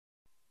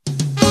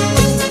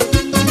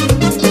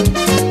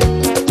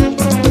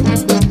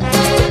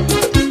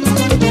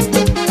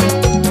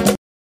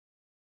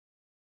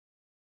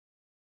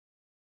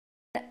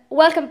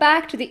Welcome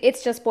back to the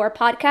It's Just Sport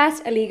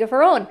podcast, A League of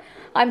Her Own.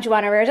 I'm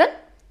Joanna Reardon.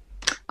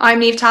 I'm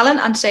Niamh Talon,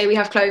 and today we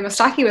have Chloe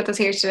Mustaki with us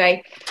here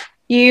today.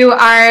 You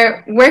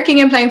are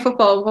working and playing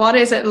football. What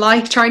is it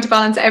like trying to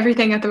balance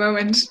everything at the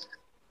moment?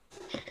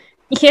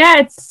 Yeah,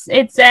 it's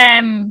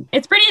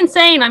pretty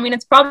insane. I mean,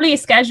 it's probably a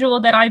schedule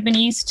that I've been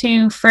used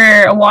to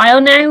for a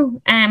while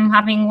now,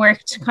 having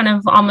worked kind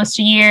of almost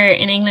a year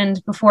in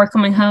England before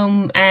coming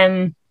home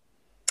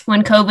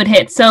when COVID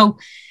hit. So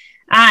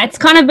it's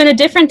kind of been a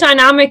different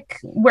dynamic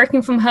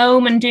working from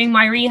home and doing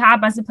my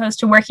rehab as opposed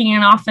to working in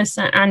an office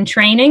and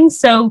training.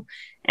 So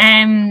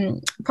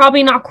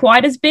probably not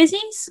quite as busy.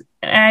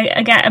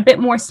 I get a bit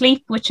more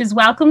sleep, which is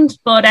welcomed,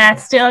 but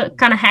still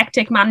kind of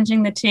hectic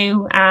managing the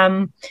two.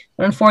 But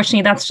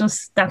unfortunately, that's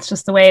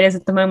just the way it is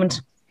at the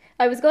moment.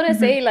 I was going to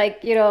say,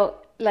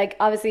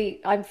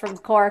 obviously I'm from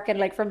Cork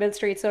and from Mill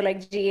Street, so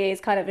GA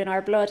is kind of in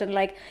our blood,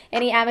 and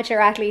any amateur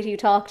athlete you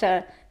talk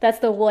to, that's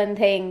the one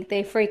thing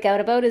they freak out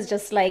about is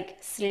just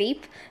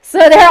sleep. So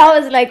they're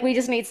always we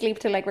just need sleep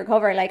to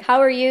recover. How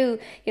are you?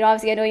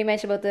 Obviously I know you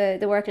mentioned about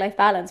the work-life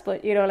balance,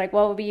 but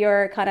what would be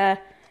your kind of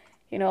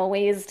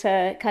ways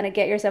to kind of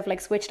get yourself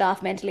switched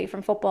off mentally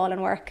from football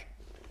and work?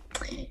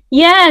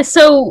 Yeah,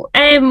 so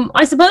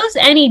I suppose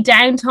any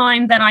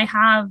downtime that I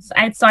have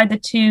outside the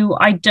two,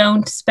 I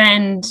don't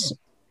spend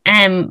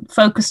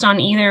focused on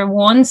either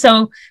one.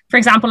 So for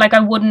example, a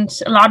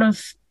lot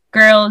of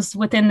girls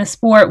within the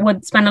sport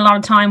would spend a lot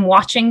of time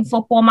watching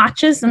football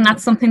matches, and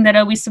that's something that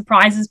always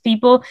surprises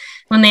people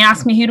when they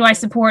ask me who do I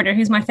support or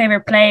who's my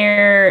favorite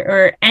player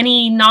or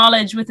any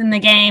knowledge within the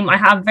game. I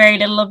have very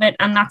little of it,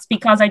 and that's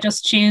because I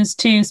just choose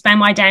to spend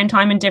my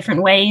downtime in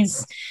different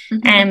ways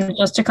and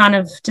just to kind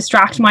of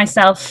distract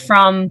myself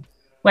from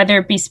whether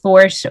it be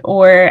sport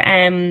or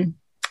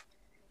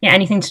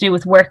anything to do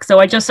with work. So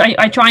I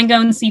try and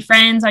go and see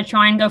friends. I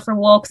try and go for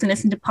walks and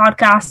listen to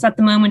podcasts. At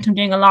the moment I'm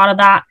doing a lot of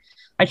that.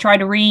 I try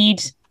to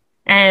read.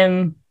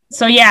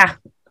 So yeah,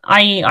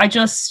 I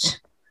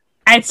just,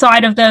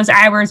 outside of those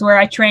hours where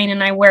I train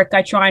and I work,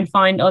 I try and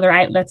find other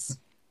outlets.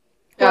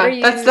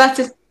 Yeah,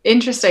 that's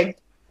interesting.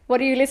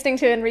 What are you listening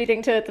to and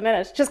reading to at the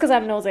minute? Just because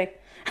I'm nosy.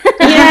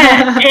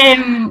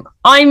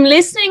 I'm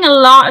listening a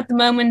lot at the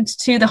moment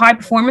to the High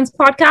Performance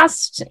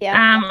podcast.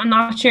 I'm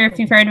not sure if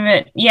you've heard of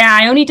it.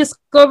 I only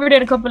discovered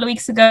it a couple of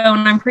weeks ago,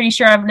 and I'm pretty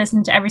sure I've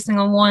listened to every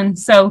single one.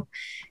 So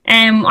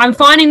I'm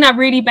finding that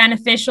really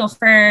beneficial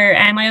for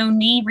my own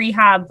knee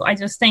rehab. I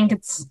just think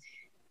it's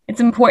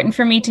important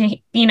for me to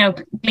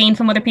glean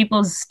from other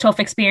people's tough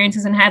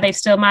experiences and how they've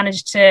still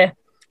managed to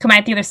come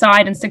out the other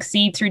side and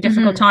succeed through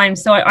difficult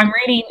times. So I'm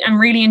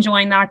really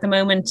enjoying that at the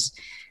moment.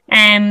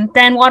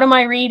 Then what am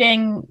I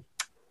reading?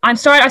 I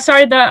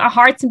started the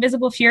Heart's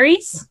Invisible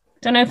Furies.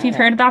 Don't know if you've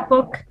heard of that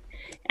book.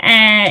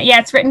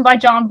 It's written by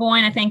John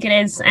Boyne, I think it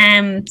is.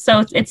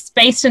 So it's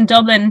based in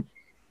Dublin,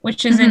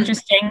 which is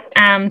interesting.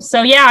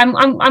 So yeah,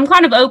 I'm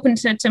kind of open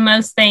to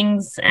most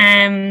things.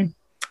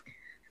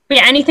 But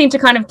yeah, anything to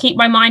kind of keep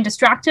my mind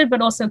distracted, but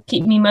also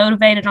keep me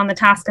motivated on the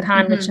task at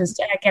hand, which is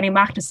getting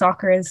back to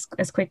soccer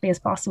as quickly as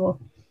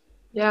possible.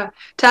 Yeah.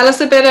 Tell us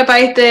a bit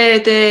about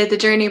the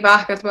journey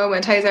back at the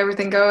moment. How's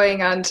everything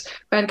going, and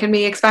when can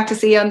we expect to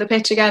see you on the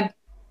pitch again?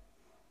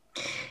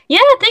 Yeah,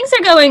 things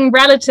are going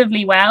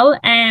relatively well.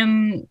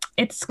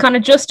 It's kind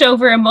of just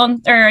over a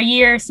month or a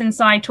year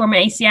since I tore my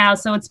ACL,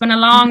 so it's been a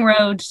long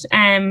road,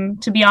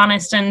 to be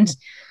honest. And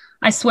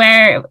I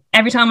swear,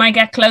 every time I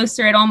get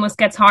closer, it almost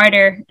gets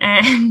harder.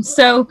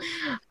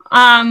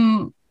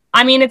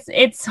 I mean,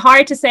 it's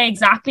hard to say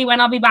exactly when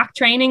I'll be back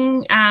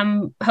training.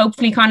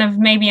 Hopefully, kind of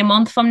maybe a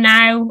month from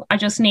now. I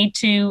just need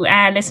to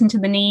listen to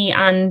the knee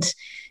and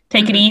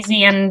take it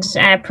easy and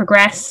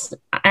progress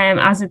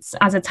as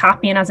it's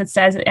happy and as it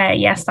says.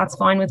 Yes, that's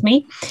fine with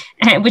me,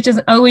 which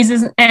isn't always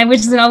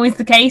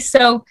the case.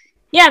 So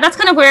yeah, that's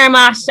kind of where I'm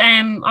at.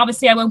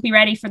 Obviously, I won't be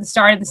ready for the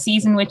start of the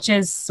season, which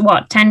is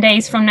 10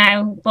 days from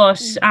now.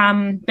 But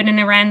been in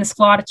around the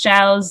squad at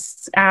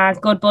Shells,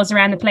 good buzz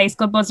around the place,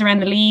 good buzz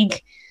around the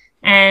league.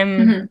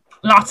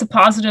 Lots of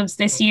positives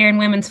this year in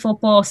women's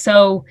football.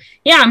 So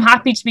yeah, I'm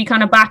happy to be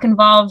kind of back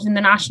involved in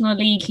the National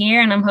League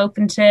here, and I'm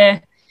hoping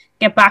to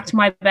get back to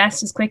my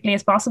best as quickly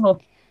as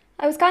possible.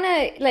 I was kind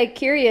of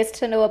curious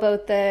to know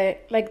about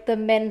the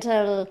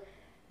mental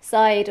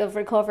side of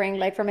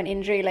recovering from an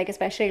injury,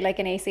 especially an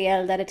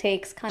ACL, that it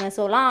takes kind of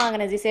so long,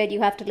 and as you said,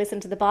 you have to listen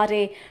to the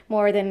body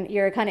more than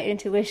your kind of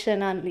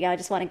intuition on I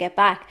just want to get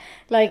back.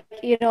 I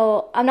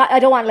don't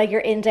want your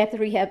in-depth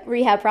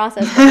rehab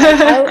process,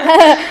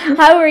 but,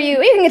 how are you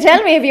can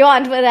tell me if you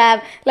want, but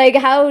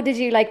how did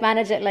you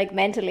manage it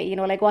mentally,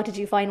 what did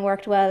you find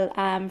worked well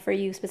for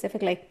you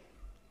specifically?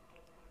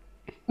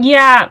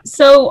 Yeah,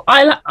 so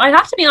I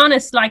have to be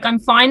honest, I'm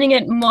finding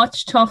it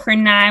much tougher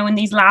now in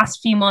these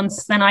last few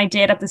months than I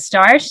did at the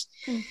start.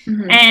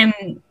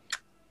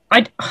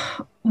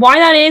 Why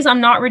that is,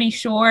 I'm not really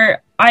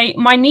sure.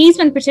 My knee's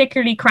been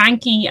particularly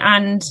cranky,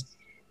 and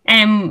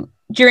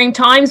during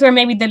times where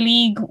maybe the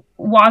league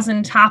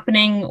wasn't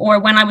happening, or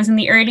when I was in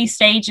the early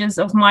stages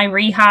of my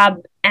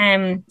rehab,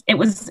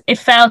 it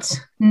felt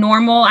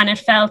normal and it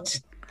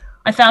felt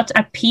I felt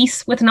at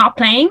peace with not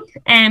playing.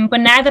 But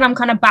now that I'm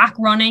kind of back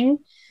running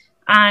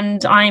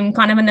and I'm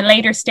kind of in the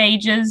later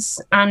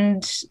stages,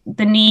 and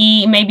the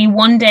knee maybe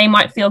one day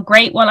might feel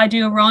great while I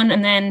do a run,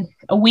 and then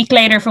a week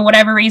later, for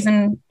whatever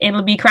reason,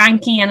 it'll be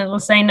cranky and it'll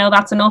say, no,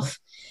 that's enough.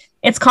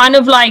 It's kind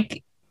of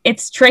like,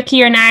 it's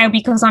trickier now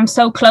because I'm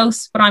so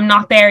close, but I'm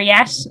not there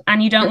yet.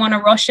 And you don't want to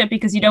rush it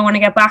because you don't want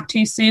to get back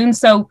too soon.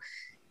 So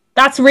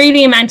that's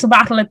really a mental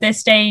battle at this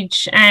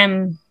stage,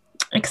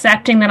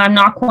 accepting that I'm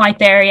not quite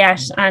there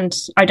yet. And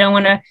I don't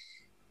want to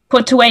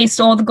put to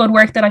waste all the good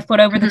work that I've put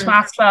over the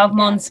past 12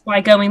 months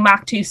by going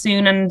back too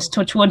soon and,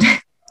 touch wood,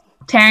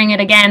 tearing it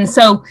again.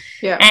 So,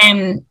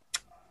 I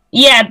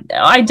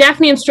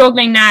definitely am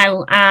struggling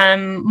now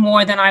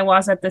more than I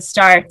was at the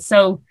start.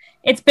 So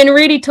it's been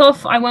really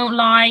tough, I won't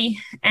lie.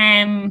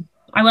 I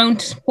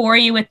won't bore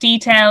you with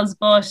details,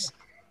 but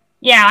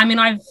yeah, I mean,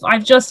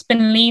 I've just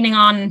been leaning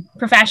on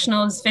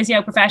professionals,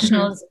 physio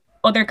professionals,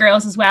 other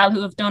girls as well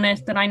who have done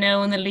it that I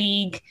know in the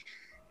league,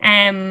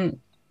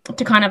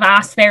 to kind of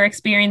ask their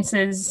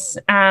experiences.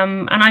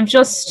 And I'm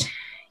just,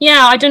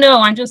 I don't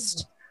know, I'm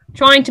just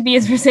trying to be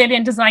as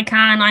resilient as I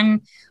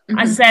can.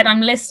 As I said,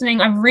 I'm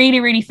listening. I've really,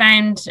 really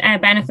found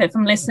benefit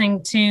from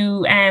listening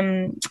to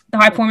the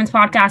High Performance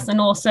podcast, and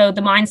also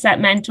the Mindset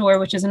Mentor,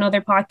 which is another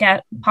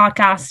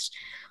podcast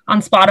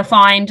on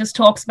Spotify, and just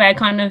talks about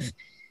kind of,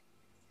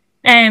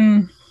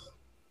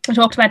 I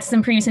talked about this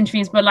in previous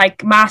interviews, but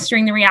like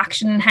mastering the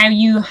reaction and how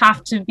you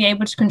have to be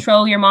able to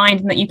control your mind,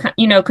 and that you can,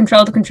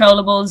 control the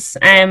controllables.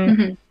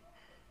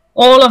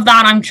 All of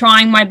that, I'm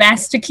trying my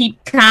best to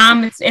keep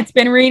calm. It's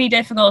been really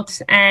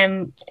difficult.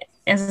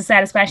 As I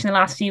said, especially in the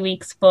last few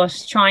weeks,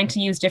 but trying to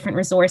use different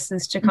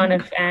resources to kind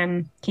of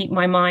keep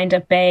my mind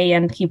at bay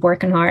and keep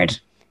working hard.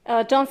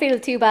 Don't feel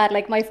too bad.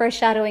 Like, my first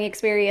shadowing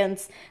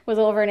experience was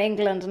over in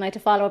England, and I had to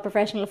follow a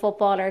professional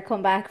footballer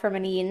come back from a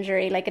knee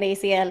injury, like an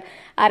ACL.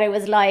 And it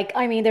was like,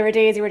 I mean, there were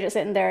days you were just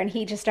sitting there and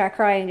he'd just start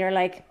crying. You're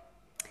like,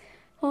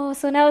 oh,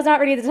 so now is not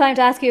really the time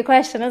to ask you a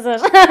question, is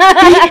it?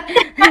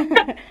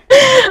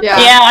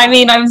 Yeah, I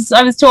mean, I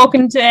was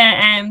talking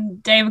to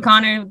Dave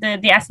O'Connor,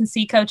 the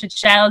S&C coach at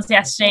Shells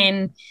yesterday,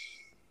 and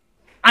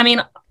I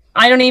mean,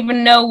 I don't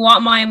even know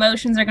what my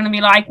emotions are going to be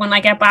like when I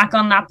get back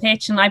on that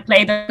pitch and I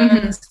play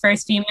those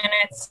first few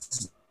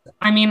minutes.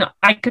 I mean,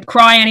 I could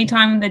cry any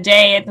time of the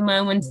day at the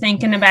moment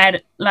thinking about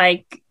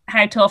like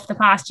how tough the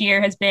past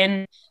year has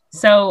been.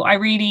 So I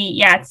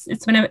really,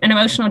 it's been an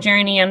emotional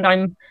journey, and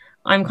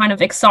I'm kind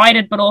of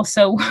excited, but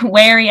also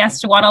wary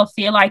as to what I'll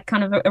feel like,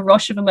 kind of a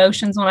rush of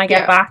emotions when I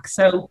get back.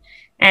 So,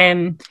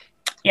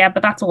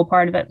 but that's all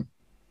part of it.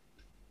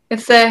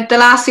 It's the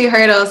last few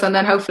hurdles, and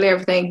then hopefully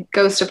everything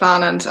goes to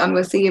plan, and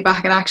we'll see you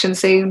back in action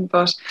soon.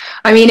 But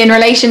I mean, in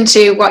relation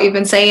to what you've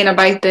been saying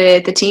about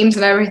the teams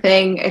and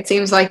everything, it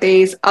seems like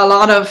there's a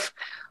lot of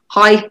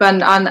hype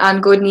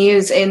and good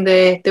news in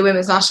the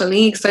Women's National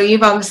League. So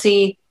you've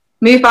obviously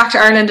moved back to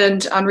Ireland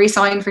and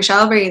re-signed for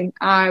Shelburne.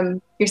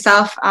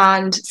 Yourself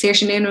and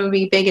Saoirse Noonan will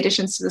be big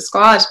additions to the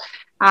squad.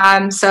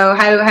 So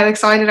how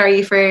excited are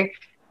you for,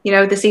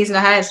 the season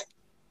ahead?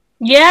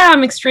 Yeah,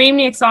 I'm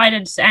extremely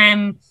excited.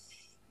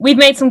 We've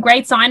made some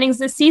great signings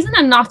this season,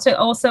 and not to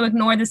also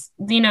ignore this,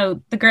 the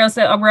girls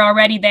that were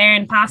already there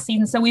in past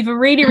seasons. So we've a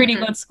really, really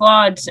good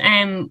squad.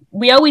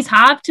 We always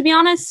have, to be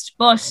honest,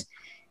 but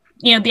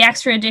the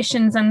extra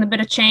additions and the bit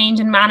of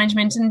change in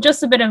management and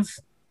just a bit of,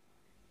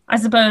 I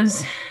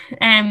suppose,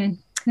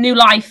 new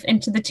life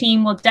into the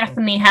team will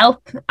definitely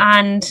help.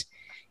 And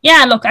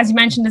look, as you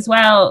mentioned as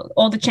well,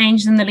 all the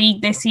changes in the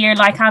league this year,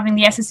 like having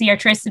the SSE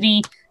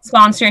Electricity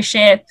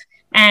sponsorship,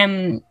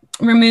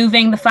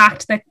 removing the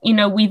fact that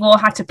we've all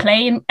had to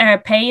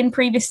pay in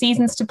previous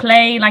seasons to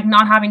play, like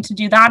not having to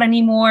do that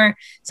anymore.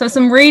 So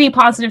some really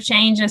positive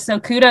changes. So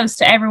kudos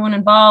to everyone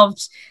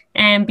involved,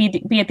 be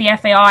it the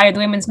FAI or the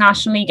Women's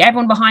National League.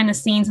 Everyone behind the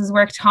scenes has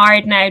worked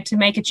hard now to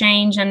make a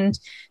change and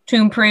to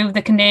improve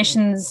the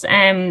conditions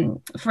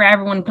for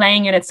everyone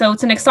playing in it. So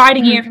it's an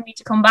exciting year for me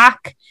to come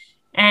back,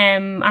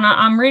 and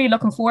I'm really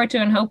looking forward to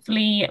it. And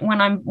hopefully when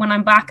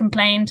I'm back and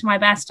playing to my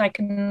best, I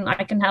can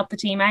help the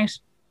team out.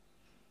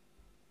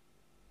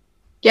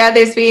 Yeah,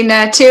 there's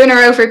been 2 in a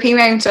row for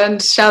Peamount,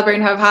 and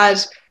Shelburne have had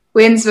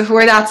wins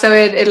before that, so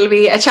it'll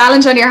be a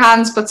challenge on your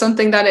hands, but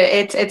something that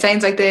it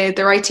sounds like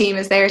the right team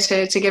is there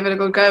to give it a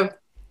good go.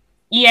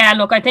 Yeah,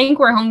 look, I think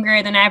we're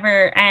hungrier than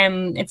ever.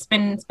 It's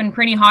been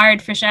pretty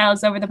hard for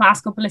Shells over the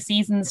past couple of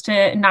seasons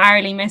to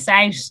narrowly miss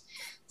out.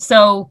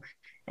 So,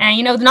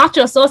 not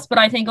just us, but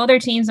I think other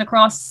teams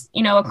across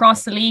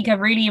the league have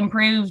really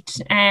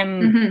improved.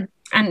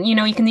 And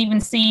you can even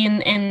see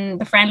in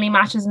the friendly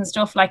matches and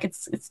stuff, like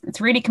it's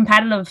really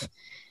competitive.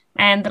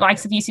 And the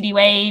likes of UCD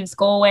Waves,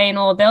 Galway and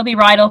all, they'll be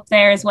right up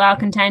there as well,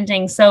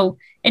 contending. So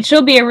it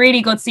should be a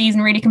really good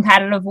season, really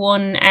competitive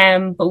one,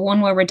 but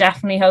one where we're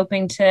definitely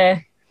hoping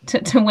to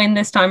win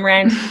this time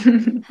around.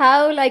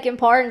 How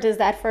important is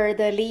that for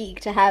the league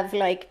to have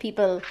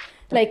people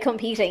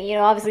competing?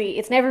 Obviously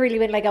it's never really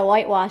been like a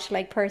whitewash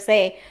per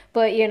se,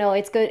 but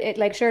it's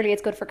good. Surely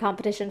it's good for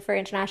competition for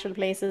international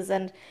places,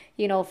 and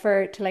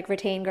to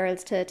retain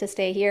girls to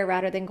stay here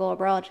rather than go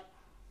abroad.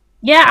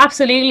 Yeah,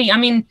 absolutely. I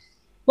mean,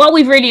 what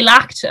we've really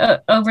lacked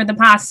over the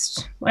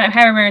past,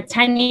 however,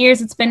 10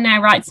 years it's been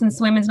now, right, since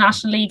the Women's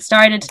National League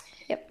started,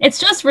 Yep. it's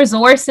just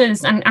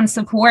resources and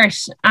support.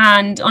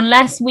 And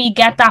unless we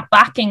get that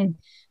backing,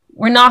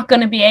 we're not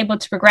going to be able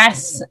to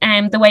progress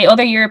the way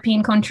other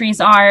European countries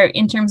are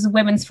in terms of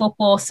women's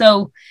football.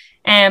 So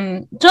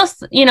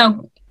just,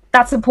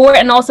 that support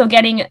and also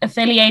getting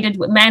affiliated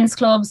with men's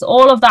clubs,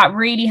 all of that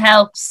really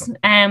helps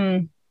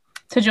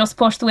to just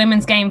push the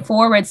women's game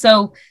forward.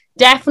 So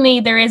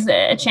definitely there is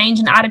a change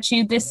in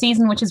attitude this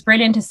season, which is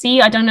brilliant to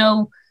see. I don't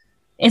know,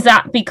 is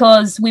that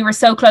because we were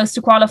so close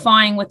to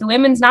qualifying with the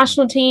women's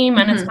national team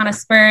and it's kind of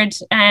spurred,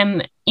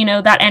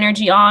 that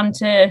energy on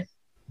to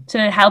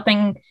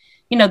helping,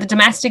 the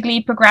domestic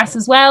league progress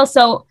as well.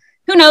 So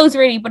who knows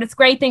really, but it's a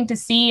great thing to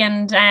see.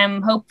 And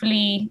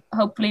hopefully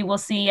we'll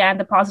see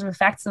the positive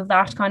effects of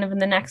that kind of in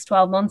the next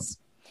 12 months.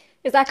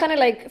 Is that kind of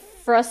like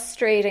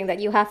frustrating that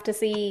you have to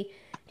see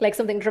like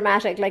something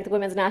dramatic like the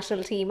women's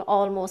national team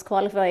almost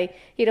qualify?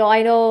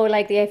 I know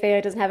like the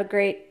FAI doesn't have a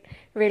great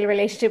real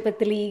relationship with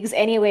the leagues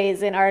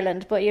anyways in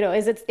Ireland, but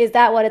is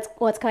that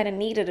what's kind of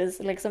needed,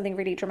 is like something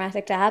really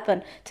dramatic to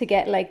happen to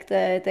get like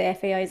the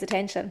FAI's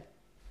attention?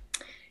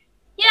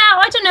 Yeah,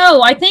 I don't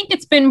know. I think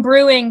it's been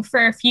brewing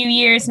for a few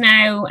years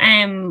now.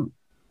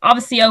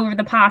 Obviously over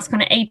the past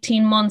kind of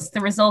 18 months,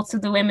 the results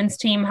of the women's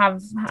team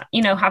have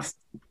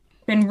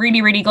been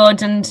really, really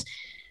good. And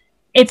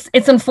it's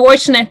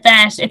unfortunate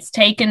that it's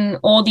taken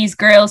all these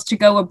girls to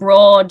go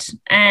abroad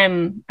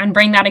and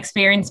bring that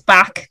experience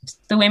back to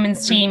the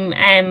women's team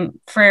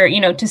for,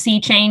 to see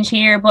change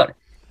here. But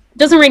it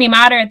doesn't really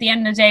matter at the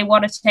end of the day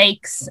what it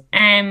takes.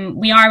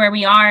 We are where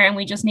we are, and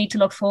we just need to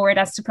look forward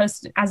as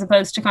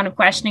opposed to kind of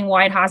questioning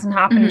why it hasn't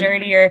happened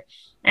earlier.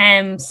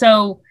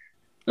 So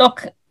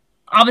look,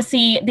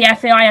 obviously the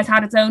FAI has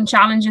had its own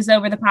challenges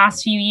over the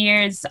past few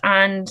years,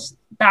 and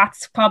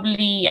that's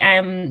probably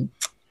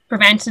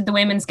prevented the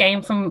women's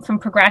game from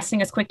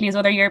progressing as quickly as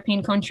other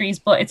European countries.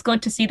 But it's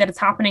good to see that it's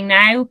happening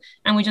now,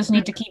 and we just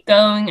need to keep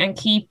going and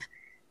keep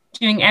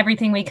doing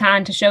everything we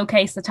can to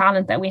showcase the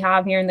talent that we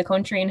have here in the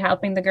country and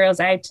helping the girls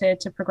out to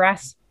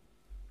progress.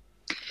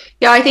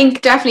 Yeah, I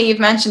think definitely you've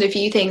mentioned a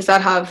few things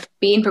that have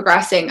been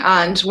progressing,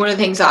 and one of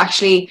the things that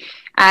actually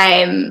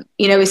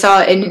we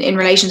saw in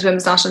relation to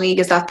Women's National League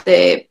is that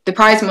the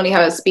prize money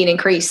has been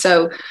increased.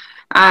 So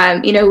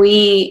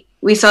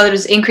we saw that it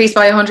was increased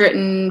by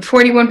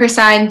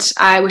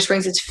 141%, which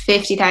brings it to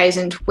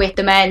 50,000, with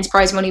the men's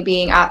prize money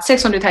being at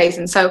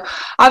 600,000. So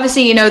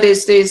obviously,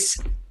 there's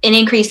an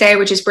increase there,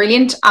 which is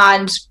brilliant.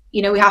 And,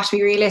 we have to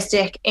be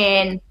realistic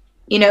in,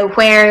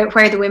 where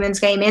the women's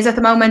game is at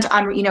the moment.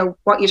 And,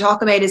 what you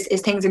talk about is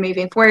things are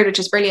moving forward, which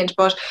is brilliant.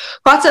 But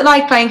what's it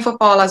like playing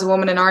football as a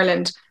woman in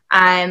Ireland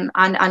and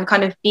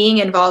kind of being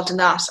involved in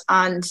that?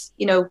 And,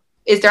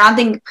 is there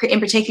anything in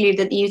particular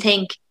that you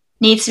think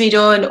needs to be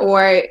done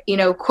or,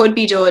 could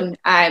be done,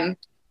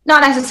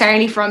 not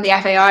necessarily from the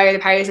FAI or the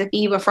powers that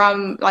be, but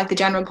from like the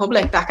general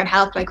public, that can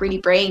help like really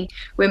bring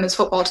women's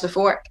football to the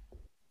fore?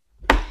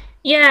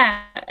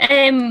 Yeah.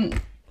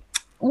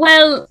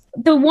 Well,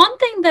 the one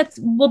thing that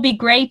will be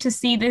great to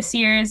see this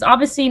year is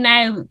obviously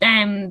now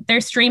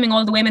they're streaming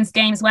all the women's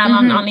games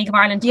on League of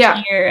Ireland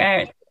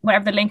here,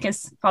 whatever the link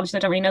is. Apologies, I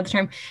don't really know the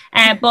term.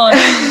 But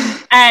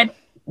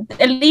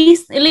at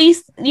least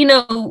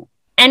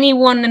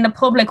anyone in the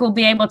public will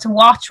be able to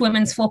watch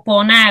women's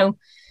football now.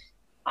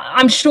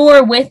 I'm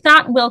sure with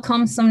that will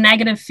come some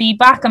negative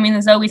feedback. I mean,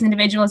 there's always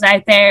individuals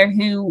out there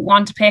who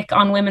want to pick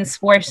on women's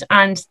sport,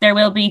 and there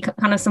will be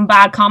kind of some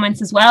bad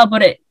comments as well,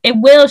 but it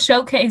will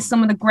showcase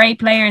some of the great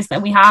players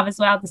that we have as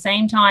well at the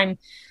same time.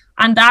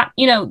 And that,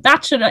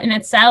 that should in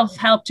itself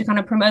help to kind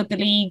of promote the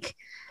league.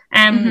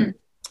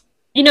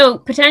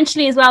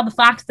 Potentially as well, the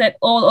fact that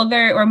all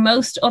other or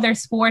most other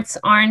sports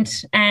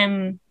aren't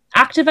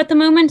active at the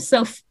moment.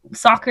 So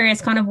soccer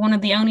is kind of one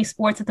of the only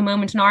sports at the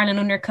moment in Ireland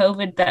under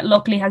COVID that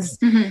luckily has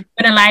been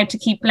allowed to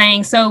keep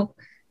playing. So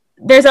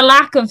there's a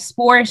lack of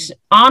sport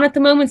on at the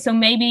moment. So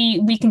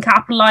maybe we can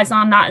capitalize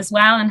on that as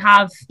well and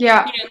have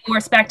more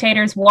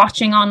spectators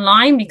watching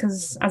online,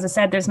 because as I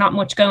said, there's not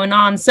much going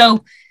on.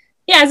 So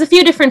yeah, there's a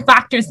few different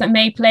factors that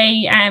may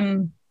play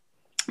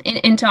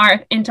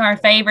into our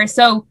favor.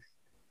 So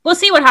we'll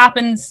see what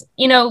happens.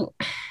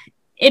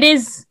 It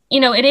is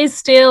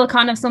still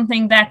kind of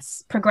something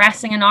that's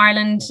progressing in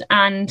Ireland,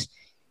 and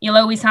you'll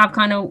always have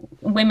kind of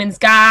women's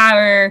GA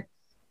or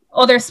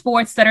other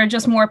sports that are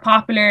just more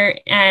popular,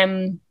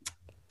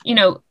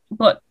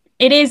 but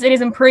it is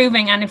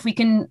improving. And if we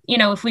can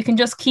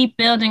just keep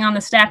building on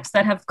the steps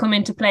that have come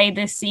into play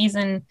this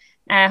season,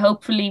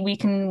 hopefully we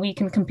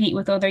can compete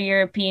with other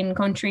European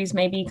countries,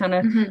 maybe kind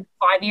of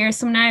 5 years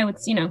from now.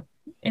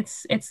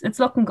 It's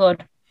looking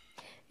good.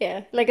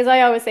 Yeah, like as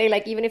I always say,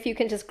 like even if you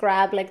can just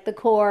grab like the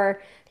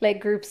core like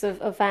groups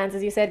of fans,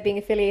 as you said, being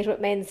affiliated with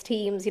men's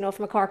teams,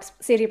 from a Cork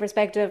City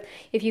perspective,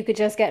 if you could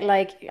just get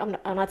like, I'm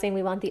not saying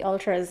we want the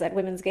ultras at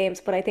women's games,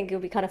 but I think it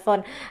would be kind of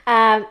fun.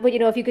 But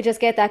if you could just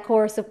get that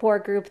core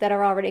support group that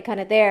are already kind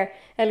of there,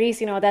 at least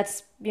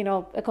that's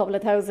a couple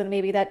of thousand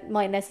maybe that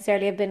might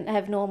necessarily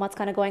have known what's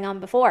kind of going on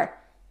before.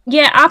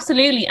 Yeah,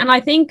 absolutely. And I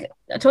think,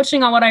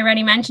 touching on what I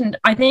already mentioned,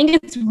 I think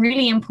it's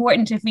really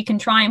important if we can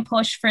try and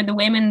push for the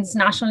women's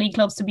National League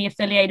clubs to be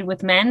affiliated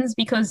with men's,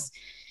 because,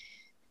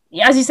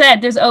 as you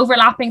said, there's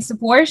overlapping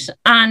support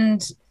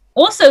and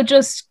also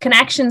just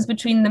connections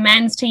between the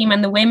men's team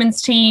and the women's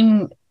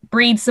team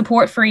breeds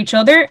support for each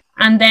other.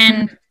 And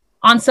then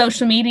on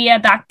social media,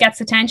 that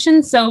gets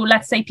attention. So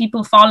let's say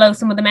people follow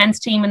some of the men's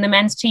team, and the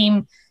men's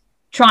team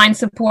try and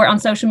support on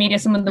social media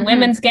some of the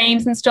women's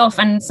games and stuff,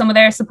 and some of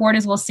their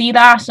supporters will see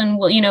that and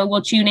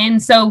will tune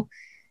in. So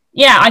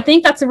yeah, I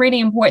think that's a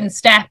really important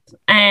step,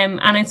 and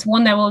it's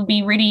one that will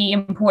be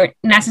really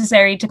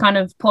necessary to kind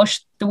of push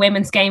the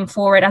women's game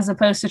forward, as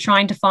opposed to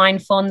trying to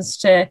find funds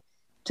to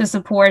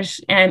support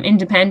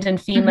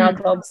independent female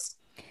clubs.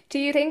 Do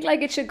you think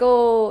like it should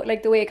go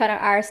like the way kind of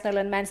Arsenal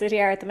and Man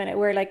City are at the minute,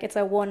 where like it's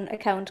a one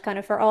account kind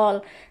of for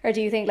all? Or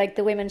do you think like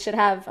the women should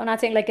have, I'm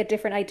not saying like a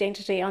different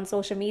identity on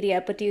social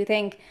media, but do you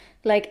think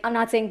like, I'm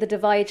not saying the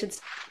divide should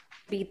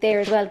be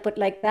there as well, but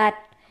like that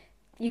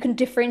you can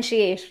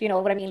differentiate, you know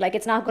what I mean? Like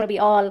it's not going to be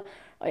all,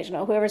 I don't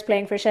know, whoever's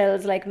playing for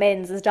Shells, like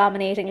men's is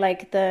dominating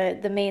like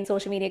the main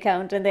social media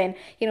account, and then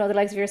the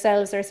likes of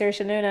yourselves or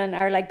Saoirse Noonan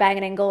are like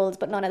banging in goals,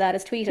 but none of that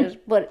is tweeted.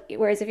 But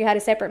whereas if you had a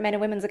separate men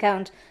and women's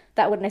account,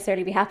 that wouldn't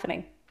necessarily be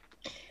happening.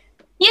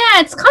 Yeah,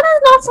 it's kind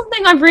of not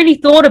something I've really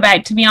thought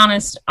about, to be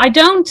honest. I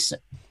don't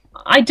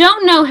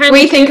know how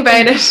we think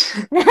about it.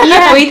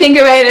 Yeah, we think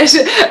about it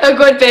a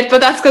good bit,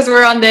 but that's because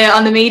we're on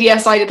the media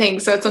side of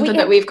things, so it's something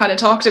that we've kind of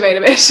talked about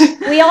a bit.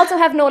 We also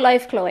have no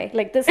life, Chloe.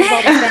 Like this is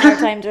what we spend our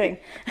time doing.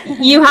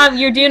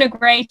 You're doing a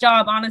great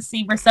job.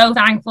 Honestly, we're so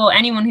thankful.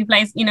 Anyone who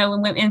plays,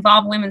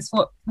 involved in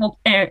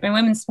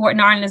women's sport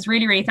in Ireland is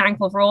really, really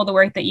thankful for all the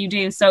work that you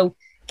do. So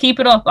keep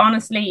it up.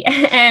 Honestly,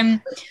 I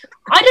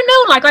don't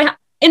know. Like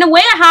in a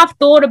way, I have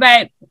thought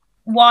about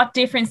what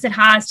difference it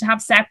has to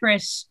have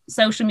separate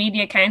social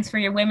media accounts for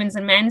your women's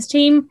and men's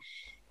team.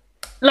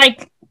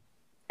 Like,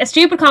 a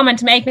stupid comment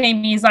to make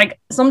maybe is like,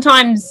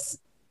 sometimes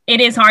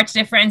it is hard to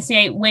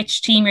differentiate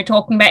which team you're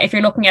talking about if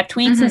you're looking at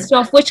tweets and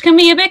stuff, which can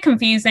be a bit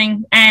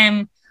confusing.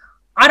 I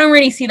don't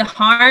really see the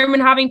harm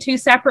in having two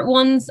separate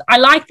ones. I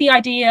like the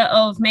idea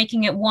of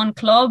making it one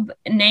club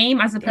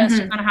name, as opposed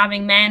to kind of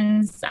having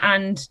men's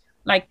and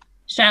like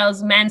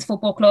Shell's men's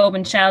football club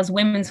and Shell's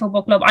women's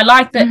football club. I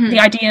like the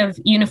idea of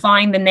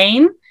unifying the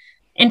name.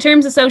 In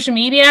terms of social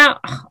media,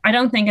 I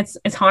don't think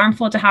it's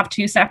harmful to have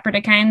two separate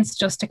accounts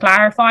just to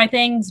clarify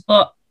things,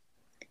 but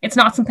it's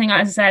not something,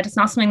 as I said, it's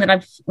not something that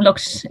I've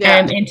looked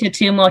into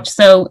too much.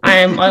 So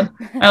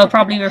I'll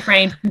probably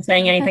refrain from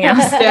saying anything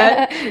else.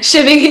 Yeah,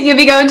 you'll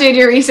be going doing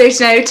your research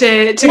now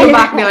to come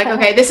back and be like,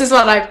 okay, this is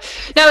what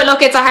No,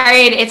 look, it's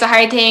a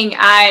hard thing.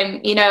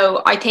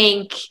 I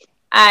think.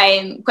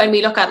 When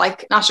we look at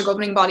like national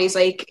governing bodies,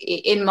 like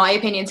in my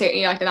opinion,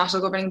 certainly like the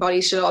national governing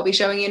bodies should all be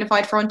showing a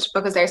unified front,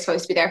 because they're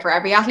supposed to be there for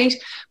every athlete.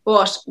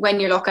 But when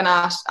you're looking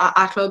at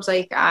clubs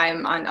like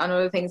and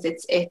other things,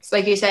 it's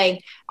like you're saying,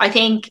 I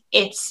think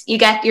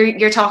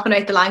you're talking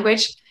about the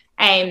language.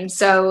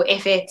 So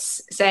if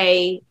it's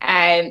say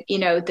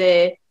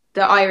the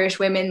Irish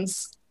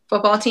women's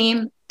football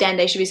team, then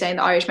they should be saying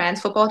the Irish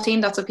men's football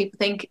team. That's what people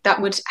think. That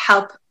would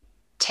help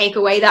take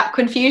away that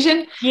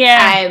confusion.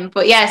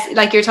 But yes,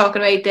 like you're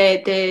talking about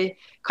the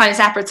kind of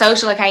separate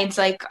social accounts,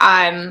 like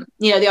the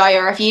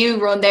IRFU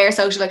run their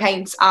social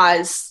accounts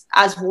as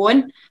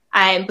one,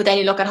 but then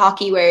you look at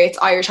hockey where it's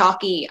Irish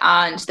hockey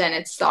and then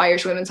it's the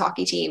Irish women's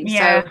hockey team.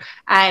 So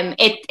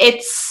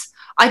it's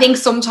I think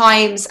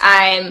sometimes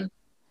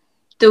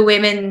the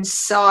women's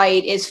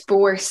side is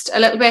forced a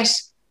little bit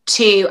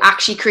to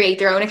actually create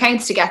their own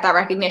accounts to get that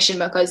recognition,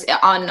 because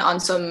on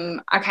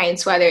some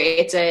accounts, whether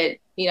it's a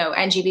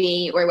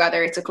NGB or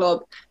whether it's a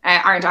club,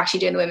 aren't actually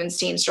doing the women's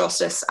teams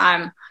justice.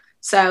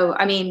 So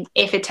I mean,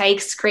 if it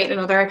takes creating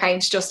another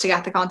account just to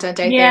get the content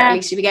out there, at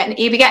least you'll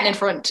be getting in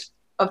front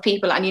of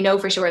people,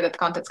 and for sure that the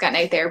content's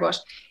getting out there. But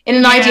in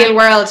an ideal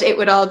world, it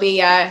would all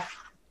be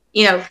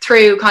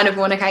through kind of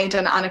one account,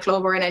 and a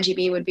club or an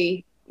NGB would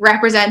be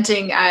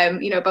representing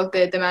both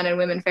the men and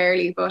women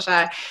fairly. But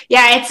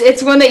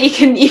it's one that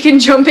you can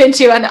jump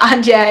into, and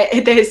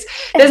there's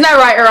no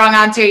right or wrong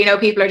answer.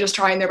 People are just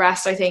trying their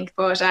best, I think.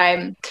 But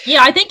I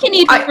think you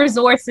need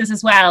resources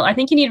as well. I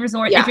think you need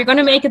resources. If you're going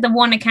to make it the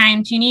one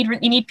account, you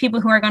need people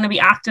who are going to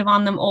be active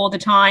on them all the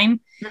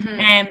time.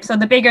 So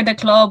the bigger the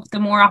club, the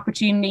more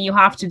opportunity you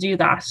have to do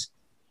that.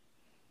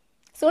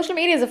 Social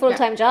media is a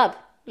full-time job.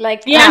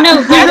 Like, yeah,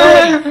 no,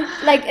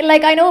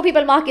 I know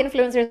people mock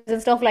influencers and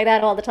stuff like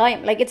that all the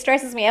time. Like, it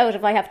stresses me out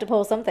if I have to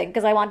post something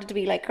because I want it to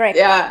be like correct.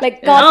 Yeah,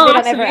 Like, yeah. Oh,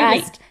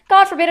 absolutely.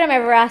 God forbid I'm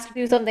ever asked to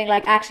do something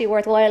like actually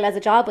worthwhile as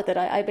a job with it.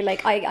 I'd be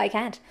like, I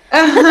can't.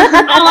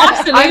 Oh,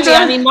 absolutely.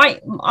 I mean,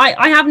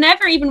 I have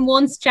never even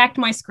once checked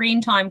my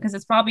screen time because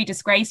it's probably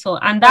disgraceful,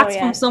 and Oh that's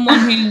from yeah. someone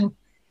who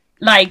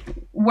like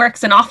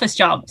works an office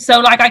job.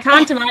 So like, I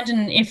can't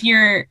imagine if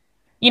you're,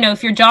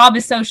 if your job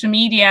is social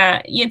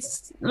media,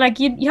 it's like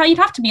you'd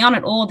have to be on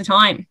it all the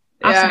time.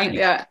 Absolutely.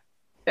 Yeah.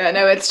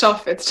 No, it's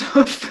tough. It's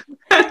tough.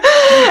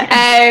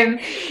 Yeah,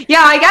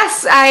 I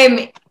guess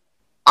I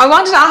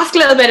wanted to ask a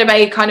little bit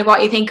about kind of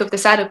what you think of the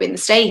setup in the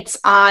States.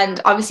 And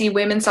obviously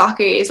women's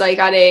soccer is like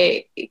at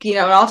a, an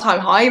all-time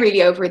high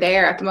really over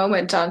there at the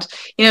moment. And,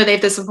 they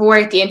have the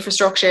support, the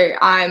infrastructure.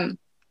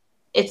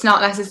 It's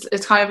not necessarily,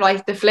 it's kind of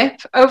like the flip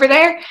over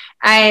there.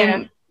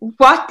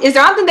 What is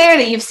there anything there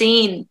that you've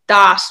seen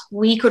that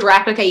we could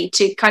replicate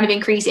to kind of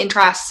increase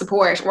interest,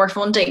 support, or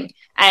funding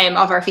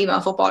of our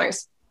female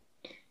footballers?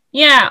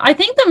 Yeah, I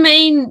think the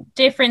main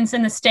difference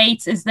in the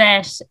States is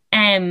that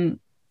the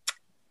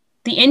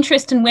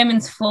interest in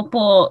women's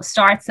football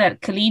starts at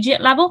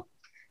collegiate level.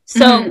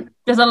 So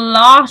there's a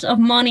lot of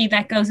money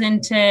that goes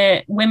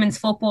into women's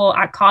football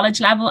at college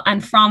level.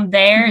 And from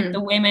there, the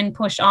women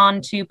push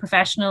on to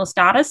professional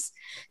status.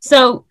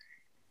 So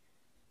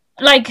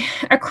like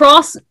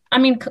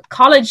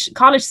college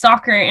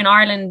soccer in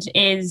Ireland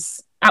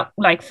is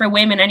like for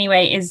women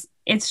anyway,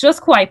 it's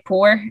just quite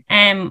poor.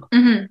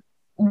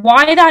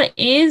 Why that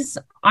is,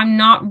 I'm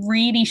not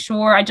really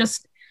sure.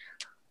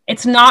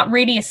 It's not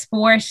really a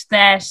sport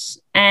that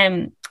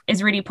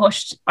is really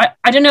pushed.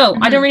 I don't know.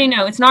 I don't really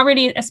know. It's not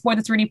really a sport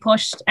that's really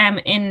pushed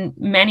in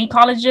many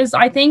colleges,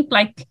 I think.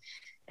 Like,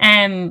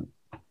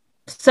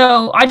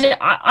 so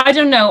I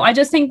don't know. I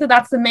just think that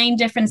that's the main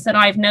difference that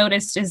I've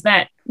noticed is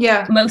that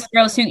most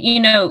girls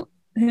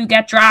who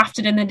get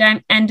drafted in the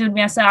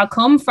NWSL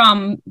come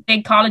from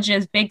big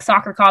colleges, big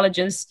soccer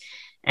colleges.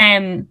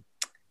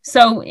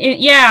 So,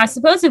 I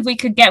suppose if we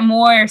could get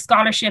more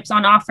scholarships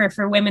on offer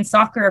for women's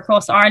soccer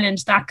across Ireland,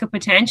 that could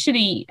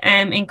potentially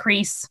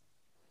increase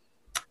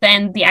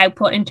then the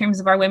output in terms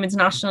of our women's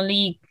national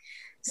league.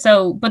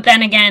 So, but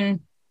then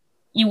again,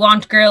 you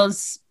want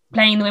girls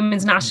playing the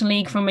women's national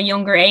league from a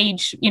younger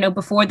age,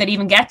 before they'd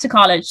even get to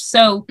college.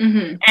 So,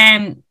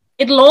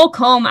 it'll all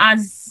come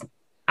as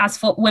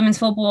women's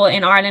football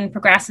in Ireland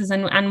progresses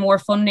and more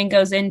funding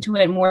goes into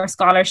it, more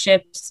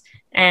scholarships,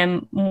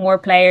 more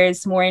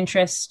players, more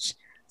interest.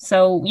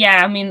 So,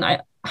 I mean,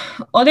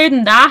 other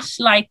than that,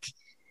 like,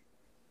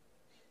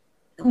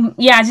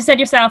 as you said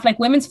yourself, like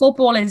women's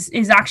football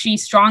is actually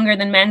stronger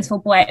than men's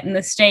football out in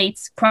the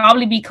States,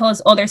 probably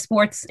because other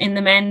sports on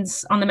the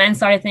men's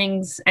side of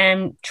things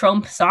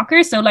trump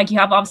soccer. So like you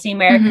have obviously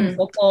American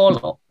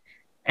football,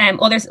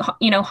 others,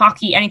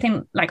 hockey,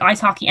 anything like ice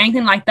hockey,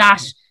 anything like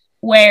that,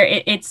 where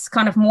it's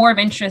kind of more of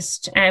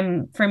interest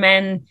for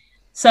men.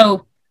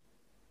 So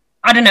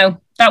I don't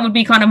know, that would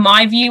be kind of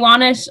my view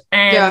on it.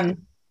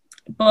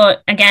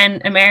 But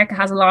again, America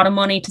has a lot of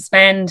money to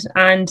spend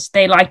and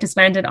they like to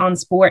spend it on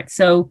sport.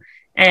 So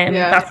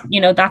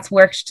that's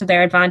worked to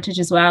their advantage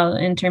as well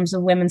in terms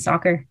of women's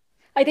soccer.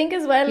 I think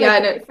as well,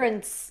 the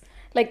difference,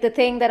 like the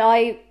thing that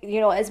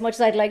as much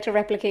as I'd like to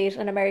replicate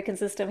an American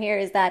system here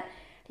is that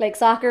like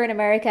soccer in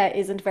America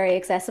isn't very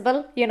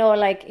accessible,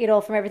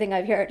 from everything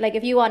I've heard. Like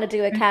if you want to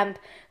do a camp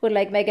with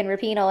like Megan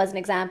Rapinoe as an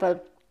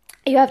example,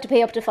 you have to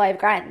pay up to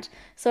 $5,000.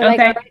 So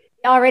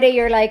already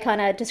you're like kind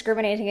of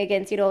discriminating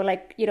against,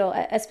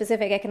 a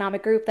specific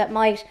economic group that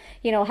might,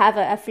 have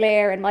a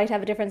flair and might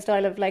have a different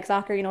style of like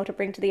soccer, to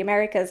bring to the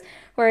Americas.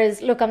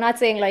 Whereas, look, I'm not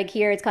saying like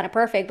here it's kind of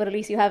perfect, but at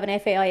least you have an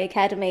FAI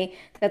academy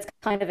that's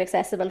kind of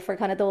accessible for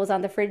kind of those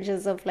on the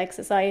fringes of like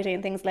society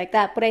and things like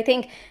that. But I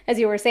think, as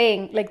you were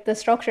saying, like the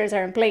structures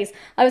are in place.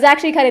 I was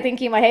actually kind of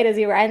thinking in my head as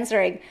you were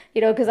answering,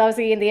 because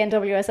obviously in the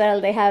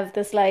NWSL they have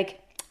this like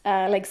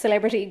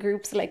celebrity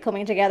groups like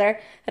coming together,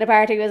 and a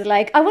party was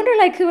like, I wonder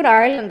like who in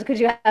Ireland could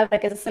you have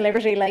like as a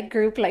celebrity like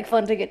group like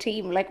funding a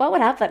team, like what would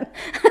happen?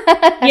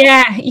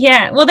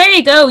 Well, there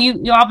you go.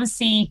 You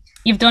obviously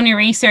you've done your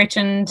research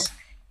and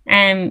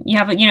you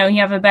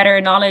have a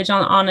better knowledge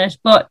on it.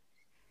 But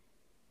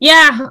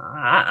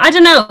I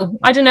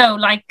don't know,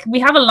 like we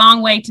have a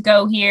long way to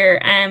go here,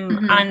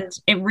 and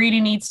it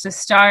really needs to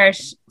start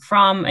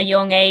from a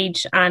young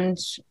age, and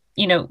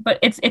but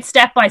it's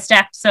step by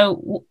step.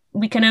 So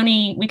we can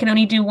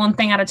only do one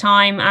thing at a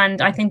time, and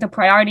I think the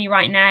priority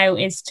right now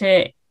is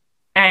to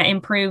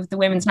improve the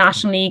women's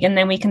national league, and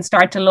then we can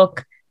start to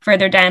look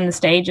further down the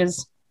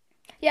stages.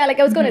 Yeah, like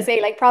I was going to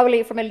say, like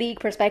probably from a league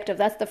perspective,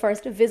 that's the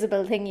first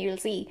visible thing you'll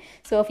see.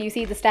 So if you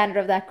see the standard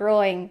of that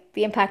growing,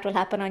 the impact will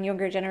happen on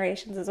younger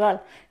generations as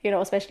well.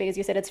 Especially as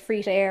you said, it's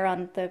free to air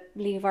on the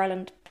League of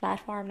Ireland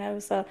platform now,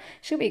 so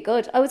should be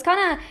good. I was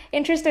kind of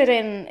interested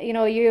in, you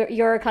know,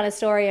 your kind of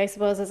story, I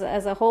suppose,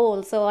 as a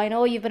whole. So I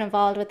know you've been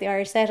involved with the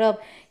Irish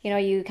setup. You know,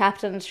 you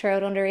captained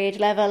throughout underage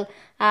level.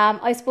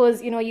 I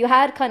suppose, you know, you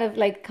had kind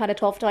of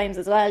tough times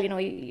as well. You know,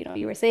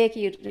 you were sick,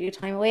 you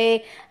time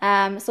away,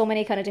 so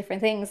many kind of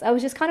different things. I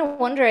was just kind of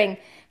wondering,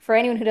 for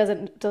anyone who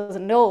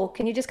doesn't know,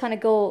 can you just kind of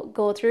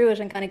go through it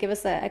and kind of give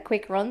us a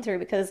quick run through?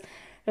 Because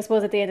I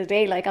suppose at the end of the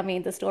day, like, I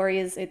mean, the story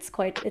is, it's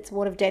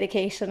one of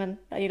dedication, and,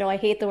 you know, I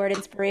hate the word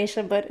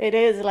inspiration, but it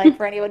is, like,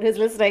 for anyone who's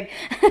listening.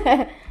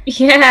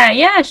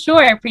 Yeah,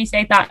 sure. I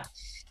appreciate that.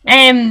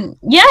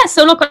 Yeah,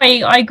 so look,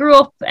 I grew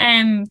up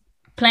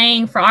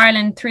playing for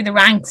Ireland through the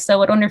ranks,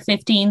 so at under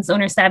 15s,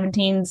 under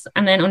 17s,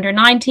 and then under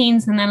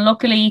 19s, and then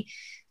luckily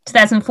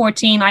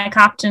 2014 I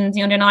captained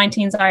the under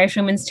 19s Irish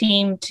women's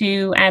team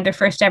to their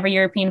first ever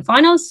European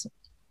finals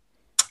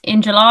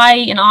in July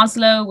in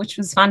Oslo, which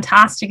was a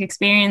fantastic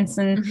experience.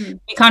 And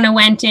we kind of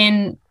went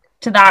in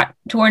to that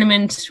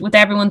tournament with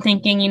everyone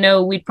thinking, you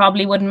know, we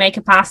probably wouldn't make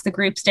it past the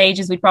group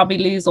stages. We'd probably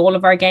lose all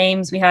of our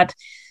games. We had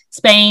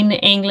Spain,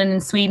 England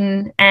and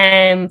Sweden,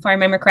 if I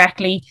remember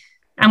correctly.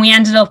 And we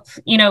ended up,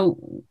 you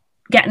know,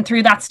 getting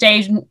through that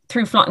stage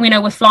through, you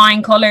know, with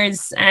flying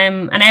colours,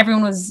 and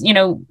everyone was, you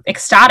know,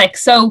 ecstatic.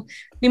 So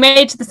we made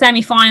it to the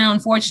semi-final.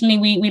 Unfortunately,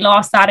 we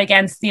lost that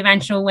against the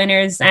eventual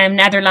winners,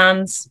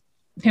 Netherlands,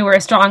 who were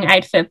a strong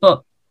outfit.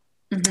 But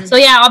so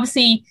yeah,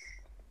 obviously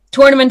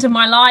tournament of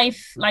my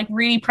life, like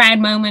really proud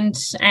moment,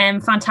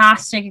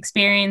 fantastic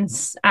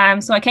experience.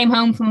 So I came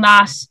home from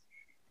that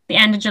the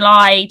end of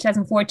July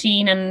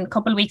 2014, and a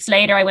couple of weeks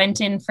later I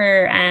went in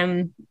for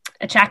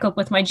a checkup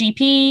with my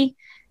GP,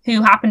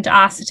 who happened to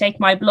ask to take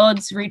my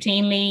bloods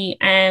routinely,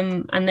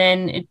 and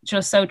then it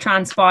just so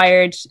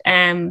transpired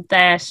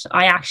that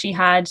I actually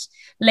had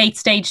late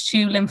stage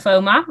 2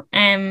 lymphoma.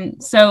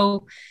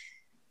 So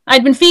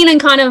I'd been feeling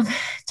kind of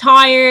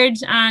tired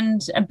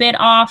and a bit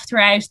off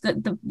throughout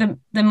the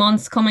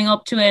months coming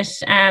up to it.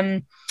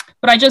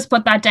 But I just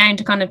put that down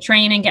to kind of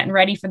training, getting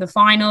ready for the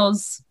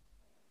finals.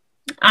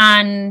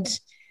 And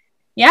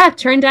yeah, it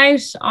turned out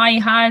I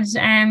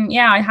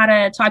had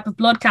a type of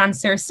blood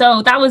cancer.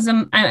 So that was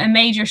a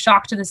major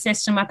shock to the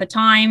system at the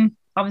time,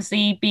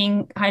 obviously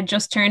I had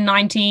just turned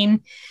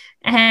 19.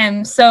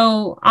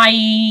 So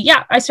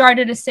I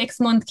started a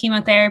 6-month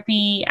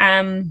chemotherapy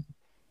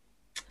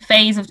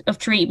phase of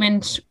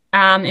treatment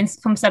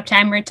from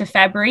September to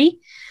February,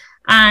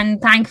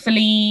 and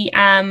thankfully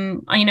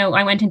you know,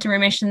 I went into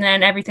remission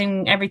then.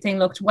 Everything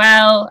looked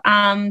well.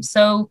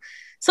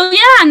 So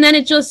yeah, and then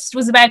it just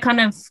was about kind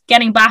of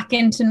getting back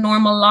into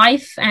normal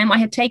life.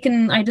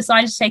 I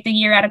decided to take the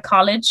year out of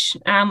college.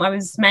 I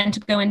was meant to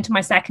go into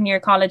my second year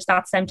of college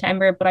that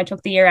September, but I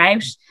took the year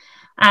out.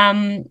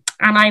 And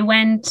I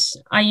went,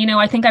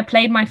 I think I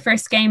played my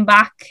first game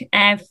back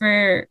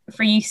for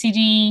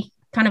UCD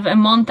kind of a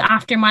month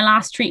after my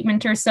last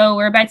treatment or so,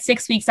 or about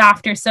 6 weeks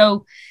after.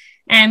 So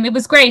it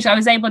was great. I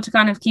was able to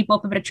kind of keep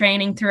up a bit of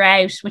training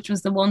throughout, which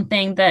was the one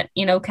thing that,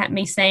 you know, kept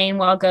me sane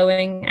while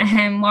going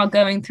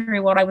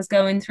through what I was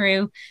going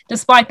through,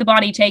 despite the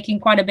body taking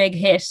quite a big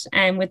hit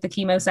with the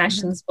chemo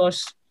sessions.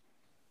 But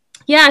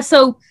yeah,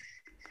 so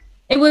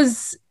it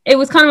was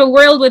kind of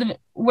a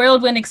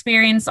whirlwind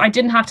experience. I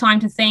didn't have time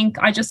to think.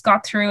 I just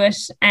got through it.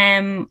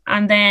 And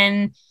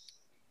then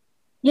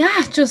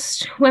yeah,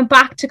 just went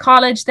back to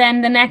college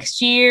then the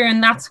next year,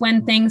 and that's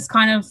when things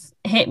kind of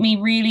hit me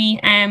really,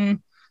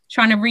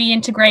 trying to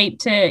reintegrate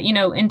to, you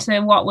know,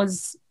 into what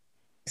was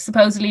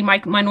supposedly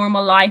my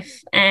normal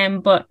life,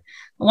 but it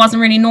wasn't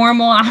really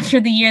normal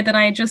after the year that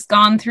I had just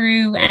gone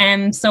through.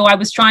 So I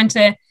was trying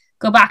to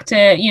go back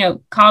to, you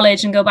know,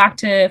 college and go back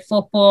to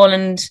football,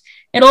 and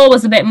it all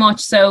was a bit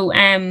much. So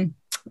I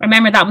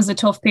remember that was a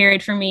tough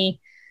period for me.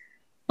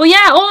 But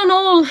yeah, all in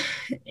all,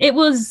 it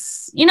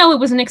was, you know, it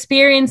was an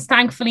experience.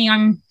 Thankfully,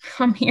 I'm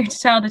here to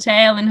tell the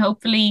tale, and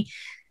hopefully,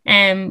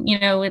 you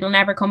know, it'll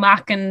never come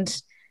back.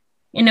 And,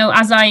 you know,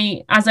 as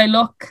I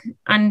look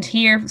and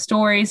hear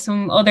stories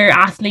from other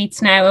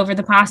athletes now over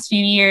the past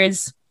few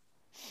years,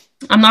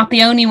 I'm not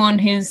the only one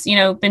who's, you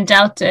know, been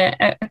dealt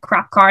a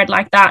crap card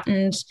like that.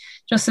 And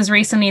just as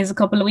recently as a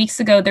couple of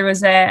weeks ago, there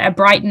was a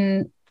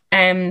Brighton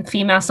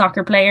female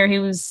soccer player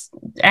who was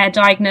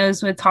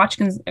diagnosed with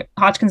Hodgkin's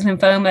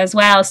lymphoma as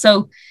well.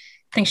 So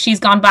I think she's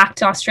gone back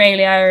to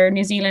Australia or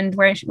New Zealand,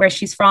 where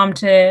she's from,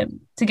 to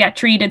get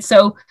treated.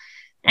 So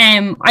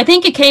I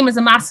think it came as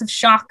a massive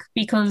shock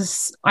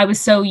because I was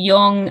so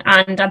young,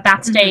 and at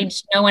that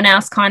stage, no one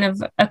else kind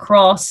of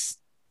across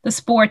the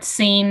sports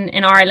scene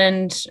in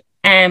Ireland,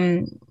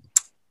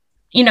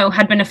 you know,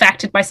 had been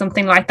affected by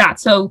something like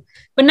that. So,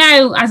 but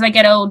now as I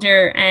get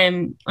older,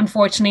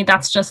 unfortunately,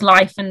 that's just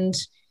life, and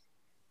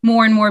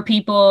more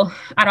people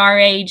at our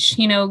age,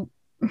 you know,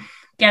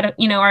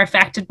 are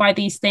affected by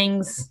these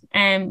things.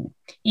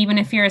 Even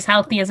if you're as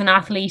healthy as an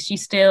athlete, you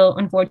still,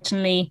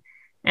 unfortunately,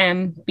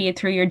 be it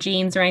through your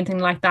genes or anything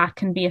like that,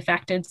 can be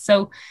affected.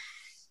 So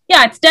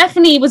yeah,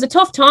 it was a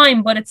tough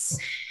time, but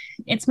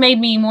it's made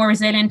me more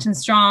resilient and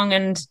strong,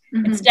 and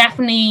it's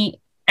definitely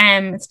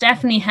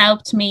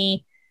helped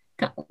me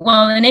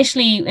well,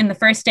 initially in the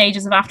first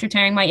stages of after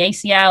tearing my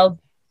ACL,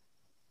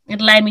 it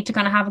allowed me to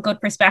kind of have a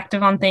good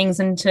perspective on things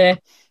and to,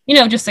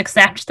 just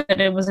accept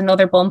that it was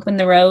another bump in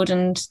the road,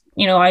 and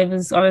I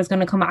was going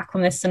to come back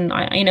from this, and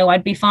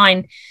I'd be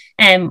fine.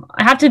 I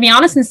have to be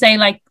honest and say,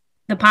 like,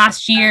 the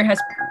past year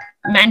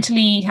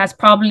has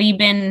probably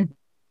been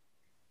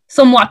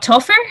somewhat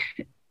tougher.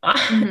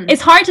 Mm-hmm.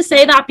 It's hard to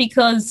say that,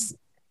 because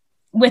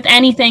with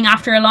anything,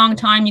 after a long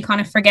time, you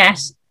kind of forget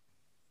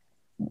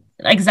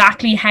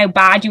exactly how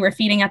bad you were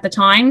feeling at the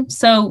time.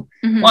 So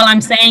while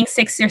I'm saying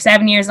 6 or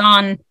 7 years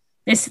on,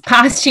 this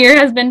past year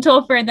has been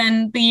tougher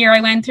than the year I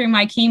went through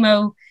my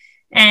chemo.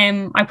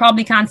 I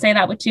probably can't say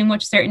that with too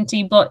much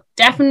certainty, but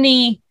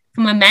definitely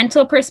from a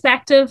mental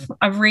perspective,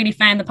 I've really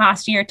found the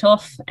past year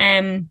tough,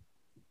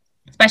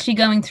 especially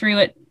going through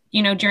it,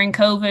 during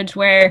COVID,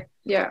 where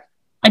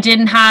I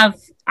didn't have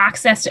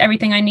access to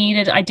everything I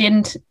needed. I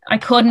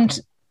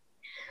couldn't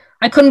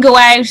go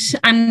out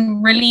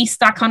and release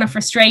that kind of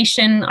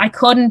frustration. I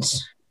couldn't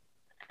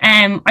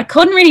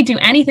really do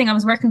anything. I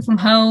was working from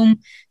home.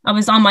 I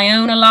was on my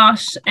own a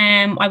lot.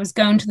 I was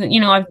going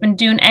to I've been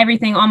doing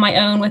everything on my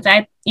own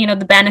without,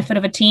 the benefit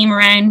of a team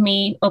around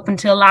me up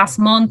until last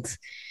month.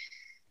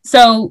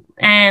 So,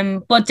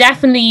 but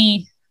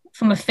definitely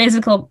from a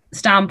physical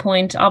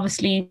standpoint,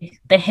 obviously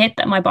the hit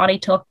that my body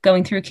took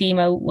going through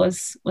chemo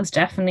was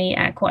definitely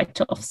quite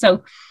tough.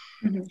 So,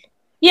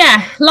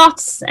 yeah,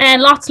 lots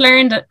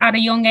learned at a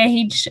young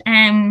age.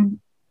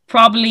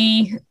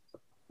 Probably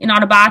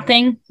not a bad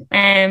thing.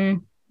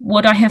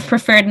 Would I have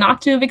preferred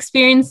not to have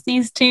experienced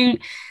these two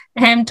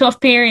tough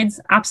periods?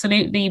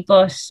 Absolutely,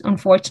 but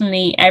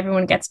unfortunately,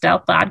 everyone gets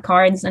dealt bad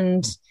cards,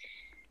 and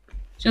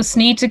just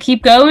need to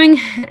keep going.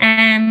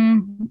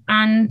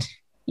 And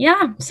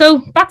yeah,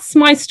 so that's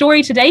my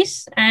story to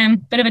date.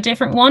 Bit of a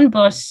different one,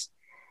 but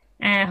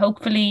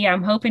hopefully,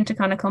 I'm hoping to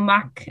kind of come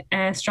back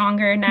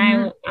stronger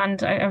now.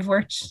 And I've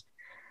worked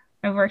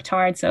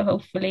hard, so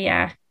hopefully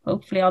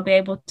I'll be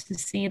able to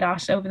see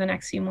that over the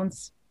next few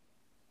months.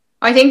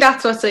 I think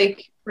that's what's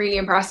like really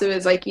impressive,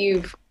 is like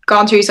you've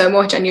gone through so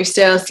much and you're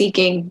still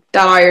seeking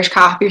that Irish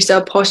cap. You're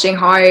still pushing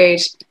hard,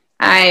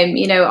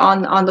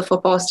 on the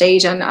football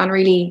stage and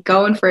really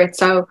going for it.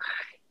 So,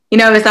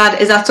 is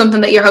that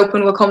something that you're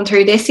hoping will come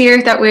through this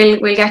year, that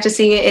we'll get to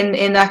see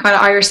in that kind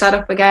of Irish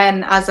setup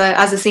again as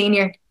a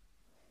senior?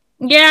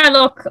 Yeah,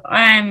 look,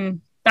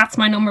 that's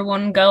my number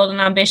one goal and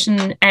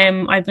ambition.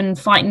 I've been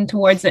fighting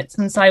towards it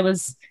since I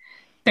was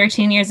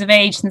 13 years of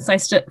age, since I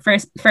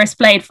first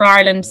played for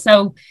Ireland.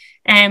 So,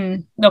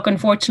 look,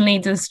 unfortunately,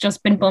 there's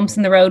just been bumps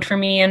in the road for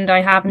me, and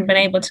I haven't been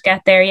able to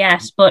get there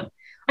yet. But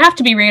I have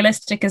to be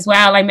realistic as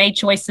well. I made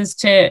choices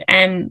to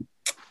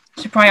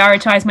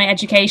prioritize my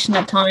education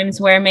at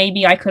times where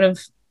maybe I could have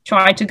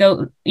tried to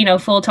go,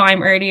 full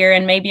time earlier,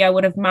 and maybe I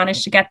would have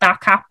managed to get that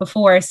cap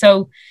before.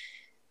 So,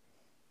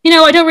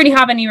 I don't really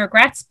have any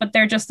regrets, but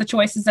they're just the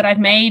choices that I've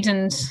made,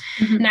 and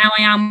now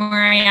I am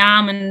where I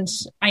am, and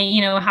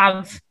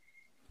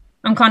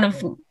I'm kind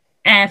of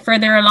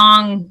further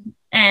along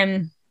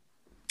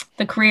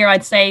the career,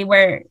 I'd say,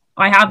 where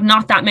I have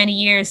not that many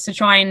years to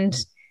try and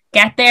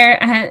get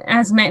there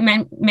as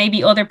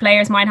maybe other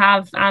players might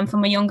have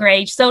from a younger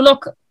age. So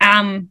look,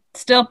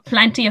 still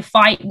plenty of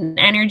fight and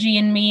energy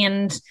in me,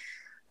 and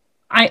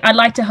I'd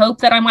like to hope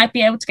that I might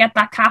be able to get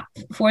that cap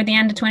before the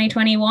end of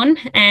 2021.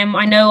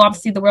 I know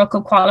obviously the World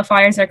Cup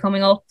qualifiers are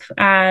coming up,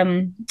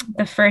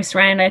 the first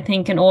round I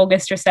think in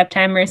August or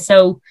September.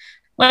 So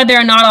whether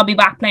or not I'll be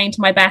back playing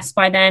to my best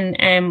by then,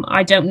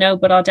 I don't know,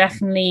 but I'll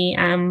definitely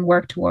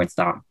work towards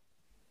that.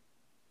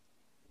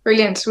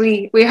 Brilliant.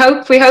 We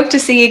hope to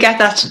see you get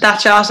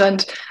that shot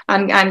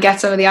and get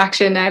some of the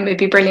action. It'd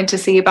be brilliant to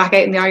see you back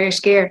out in the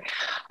Irish gear.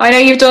 I know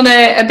you've done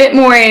a bit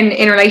more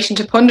in relation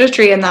to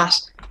punditry and that.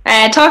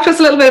 Talk to us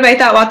a little bit about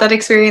that, what that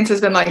experience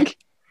has been like.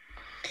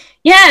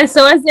 Yeah,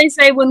 so as they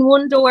say, when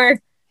one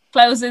door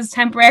closes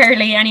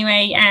temporarily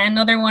anyway,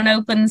 another one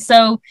opens.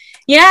 So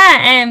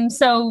yeah,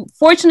 so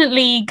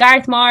fortunately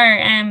Gareth Marr,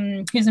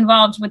 who's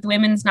involved with the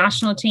women's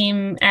national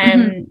team,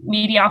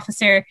 media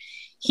officer,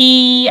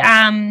 he's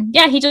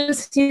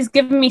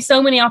given me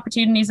so many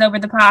opportunities over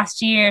the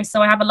past year,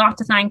 so I have a lot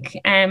to thank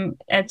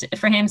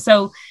for him.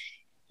 So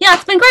yeah,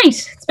 it's been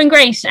great.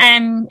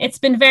 It's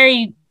been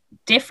very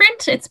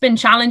different. It's been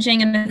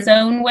challenging in its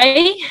own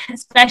way,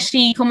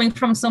 especially coming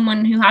from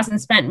someone who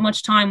hasn't spent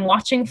much time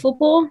watching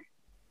football.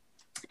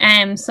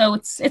 So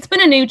it's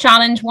been a new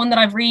challenge, one that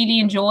I've really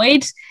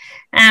enjoyed,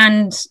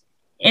 and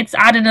it's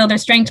added another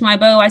string to my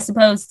bow, I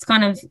suppose. It's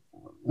kind of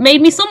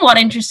made me somewhat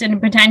interested in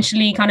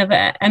potentially kind of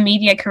a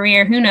media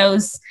career, who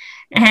knows.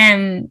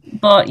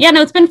 But yeah,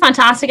 no, it's been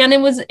fantastic, and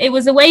it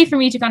was a way for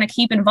me to kind of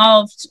keep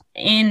involved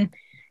in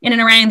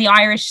and around the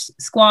Irish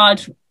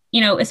squad,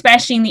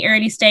 especially in the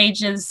early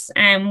stages,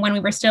 when we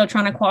were still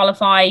trying to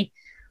qualify.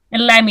 It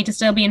allowed me to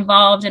still be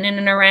involved in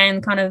and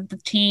around kind of the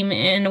team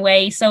in a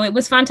way. So it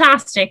was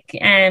fantastic.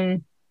 But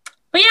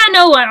yeah,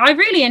 no, I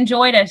really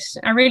enjoyed it.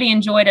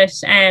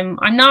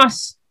 I'm not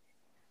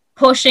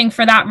pushing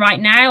for that right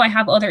now. I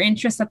have other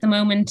interests at the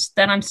moment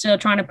that I'm still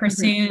trying to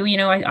pursue. You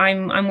know,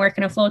 I'm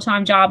working a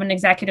full-time job in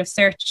executive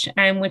search,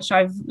 which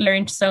I've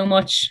learned so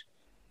much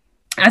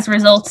as a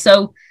result.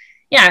 So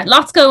yeah,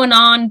 lots going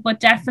on, but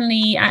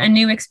definitely a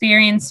new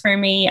experience for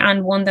me,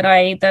 and one that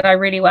I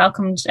really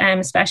welcomed,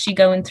 especially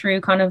going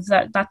through kind of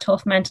that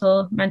tough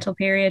mental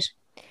period.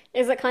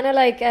 Is it kind of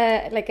like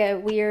a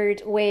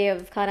weird way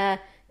of kind of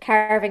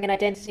carving an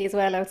identity as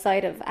well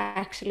outside of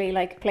actually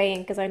like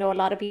playing? Because I know a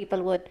lot of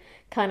people would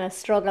kind of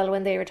struggle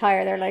when they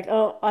retire. They're like,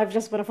 oh, I've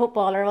just been a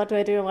footballer. What do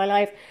I do in my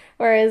life?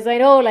 Whereas I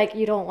know like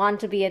you don't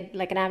want to be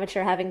like an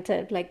amateur having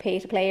to like pay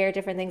to play or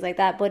different things like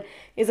that. But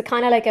is it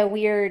kind of like a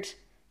weird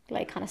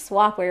like kind of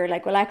swap where you're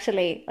like, well,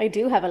 actually, I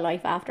do have a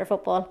life after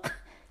football?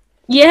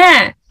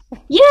 Yeah.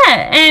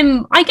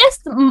 Yeah, I guess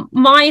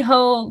my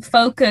whole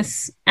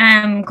focus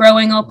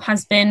growing up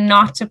has been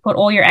not to put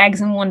all your eggs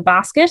in one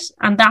basket,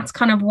 and that's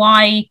kind of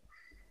why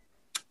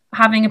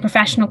having a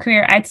professional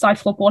career outside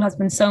football has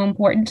been so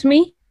important to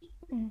me.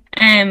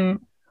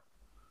 Um,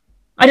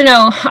 I don't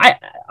know,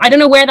 I don't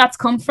know where that's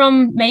come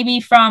from. Maybe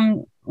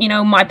from, you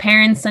know, my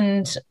parents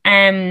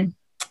and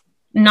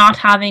not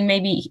having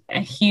maybe a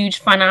huge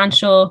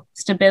financial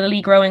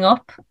stability growing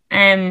up.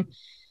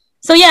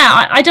 So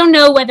yeah, I don't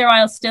know whether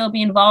I'll still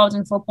be involved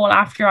in football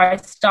after I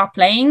stop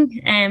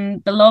playing.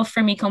 The love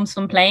for me comes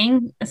from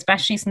playing,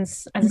 especially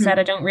since, as I said,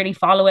 I don't really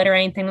follow it or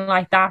anything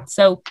like that.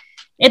 So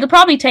it'll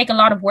probably take a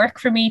lot of work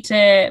for me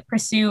to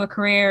pursue a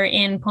career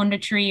in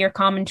punditry or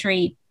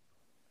commentary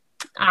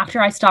after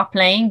I stop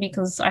playing,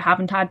 because I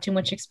haven't had too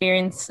much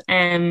experience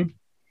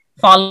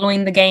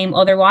following the game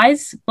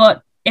otherwise.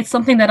 But it's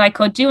something that I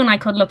could do and I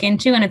could look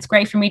into, and it's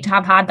great for me to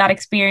have had that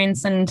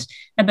experience and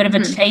a bit of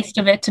a taste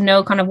of it, to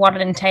know kind of what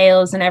it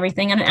entails and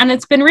everything. And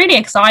it's been really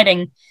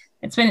exciting.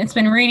 It's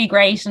been really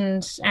great,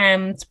 and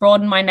it's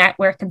broadened my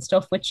network and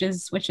stuff, which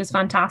is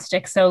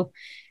fantastic. So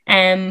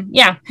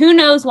yeah, who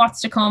knows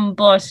what's to come,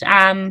 but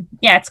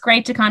yeah, it's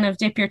great to kind of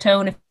dip your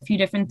toe in a few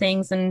different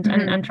things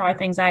and try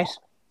things out.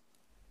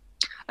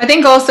 I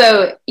think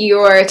also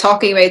you're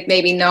talking about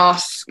maybe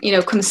not, you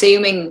know,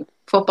 consuming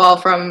football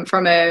from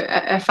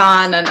a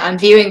fan and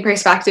viewing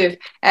perspective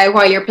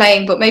while you're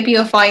playing, but maybe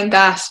you'll find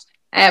that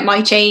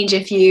might change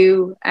if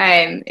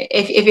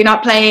if you're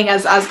not playing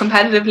as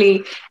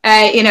competitively,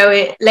 you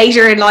know,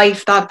 later in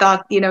life,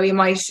 that you know, you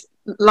might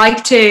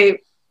like to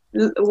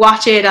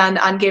watch it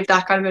and give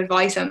that kind of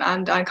advice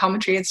and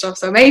commentary and stuff.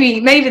 So maybe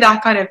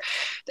that kind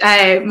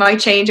of might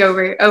change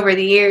over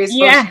the years.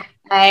 Yeah.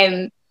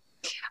 But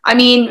I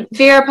mean,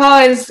 Vera Paw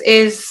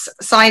is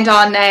signed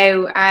on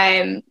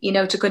now, you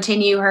know, to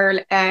continue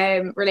her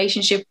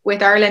relationship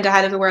with Ireland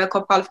ahead of the World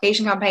Cup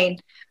qualification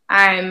campaign.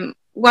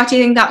 What do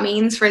you think that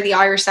means for the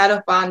Irish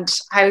setup, and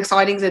how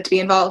exciting is it to be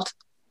involved?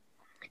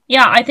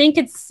 Yeah, I think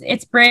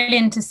it's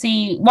brilliant to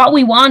see. What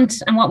we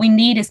want and what we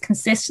need is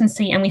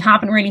consistency, and we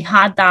haven't really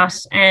had that,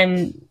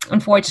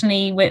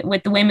 unfortunately,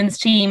 with the women's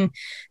team.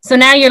 So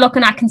now you're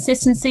looking at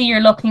consistency, you're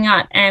looking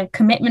at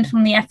commitment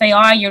from the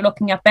FAI, you're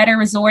looking at better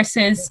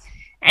resources,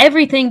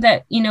 everything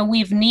that, you know,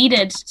 we've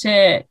needed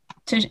to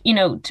you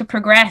know, to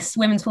progress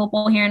women's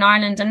football here in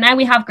Ireland. And now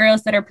we have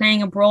girls that are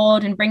playing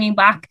abroad and bringing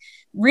back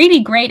really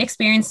great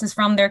experiences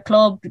from their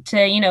club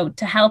to, you know,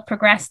 to help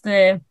progress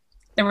the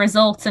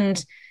results,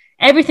 and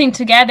everything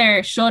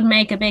together should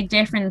make a big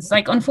difference.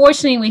 Like,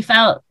 unfortunately, we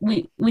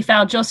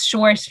fell just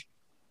short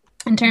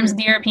in terms of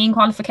the European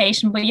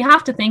qualification, but you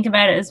have to think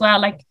about it as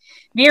well. Like,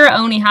 Vera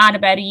only had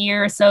about a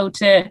year or so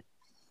to,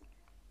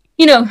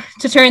 you know,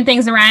 to turn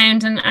things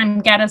around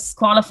and get us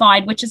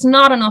qualified, which is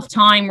not enough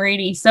time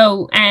really.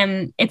 So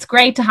it's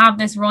great to have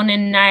this run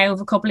in now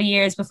of a couple of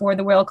years before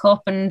the World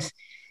Cup, and,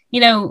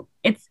 you know,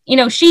 it's, you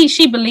know,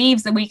 she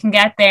believes that we can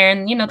get there,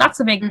 and, you know, that's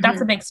a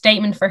big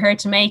statement for her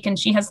to make, and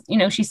she has, you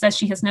know, she says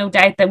she has no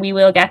doubt that we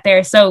will get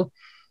there. So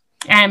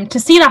to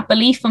see that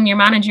belief from your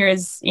manager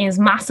is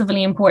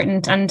massively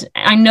important, and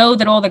I know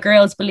that all the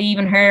girls believe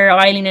in her,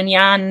 Eileen and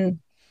Jan,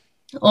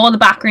 all the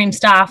backroom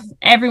staff,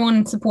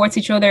 everyone supports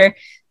each other.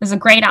 There's a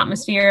great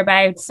atmosphere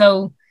about.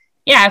 So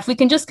yeah, if we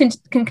can just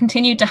can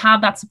continue to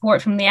have that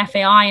support from the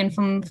FAI and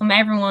from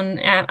everyone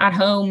at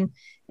home,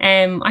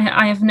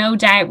 I have no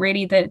doubt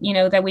really that, you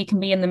know, that we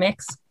can be in the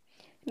mix.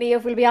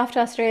 Liam, we'll be off to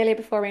Australia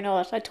before we know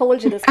it. I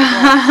told you this before.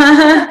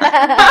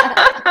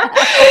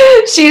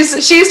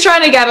 she's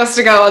trying to get us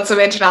to go on some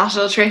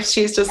international trips.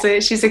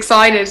 She's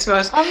excited.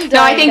 But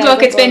no, I think,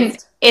 look,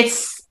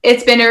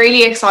 it's been a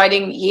really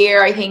exciting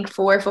year, I think,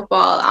 for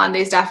football, and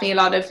there's definitely a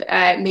lot of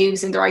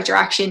moves in the right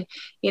direction,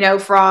 you know,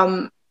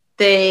 from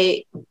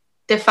the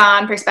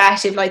fan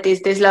perspective. Like,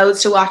 there's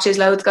loads to watch, there's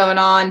loads going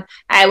on,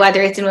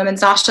 whether it's in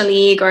Women's National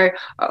League or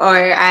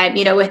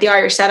you know, with the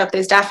Irish setup,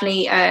 there's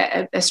definitely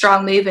a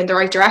strong move in the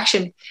right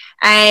direction.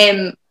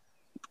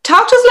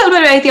 Talk to us a little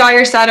bit about the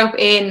Irish setup.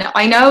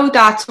 I know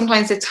that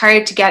sometimes it's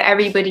hard to get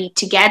everybody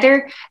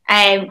together,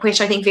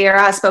 which I think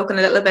Vera has spoken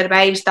a little bit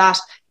about, that,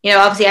 you know,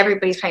 obviously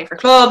everybody's playing for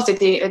clubs.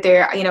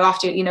 They're, you know,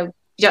 after, you know,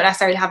 you don't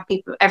necessarily have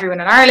everyone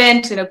in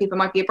Ireland, you know, people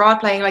might be abroad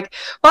playing. Like,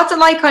 what's it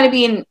like kind of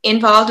being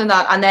involved in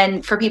that, and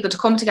then for people to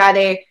come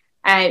together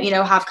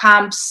have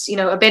camps,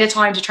 a bit of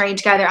time to train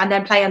together and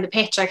then play on the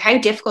pitch. Like, how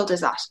difficult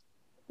is that?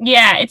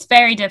 Yeah, it's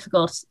very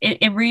difficult.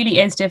 It really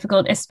is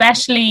difficult,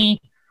 especially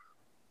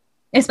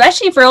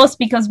for us,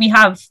 because we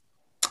have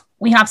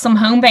some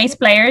home-based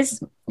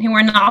players who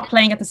are not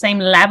playing at the same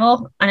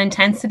level and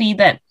intensity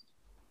that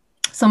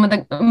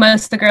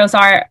most of the girls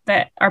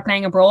that are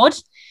playing abroad.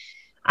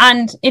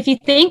 And if you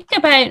think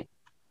about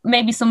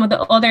maybe some of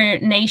the other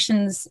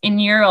nations in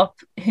Europe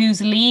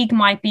whose league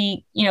might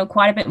be,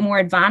 quite a bit more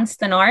advanced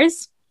than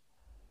ours,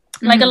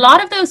 like a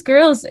lot of those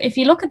girls, if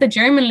you look at the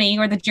German league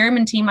or the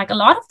German team, like a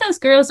lot of those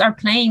girls are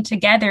playing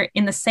together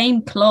in the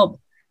same club.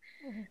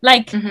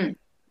 Like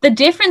the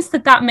difference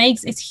that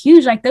makes is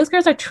huge. Like those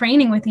girls are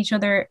training with each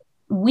other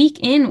week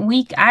in,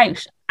 week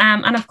out.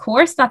 And of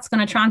course that's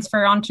going to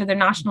transfer onto their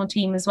national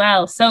team as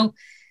well. So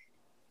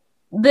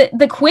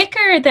the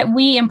quicker that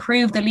we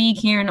improve the league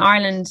here in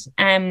Ireland,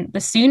 the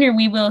sooner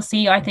we will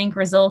see, I think,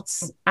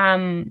 results,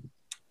 in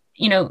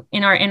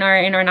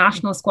our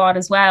national squad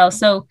as well.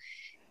 So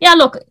yeah,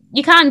 look,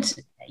 you can't,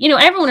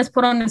 everyone is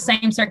put under the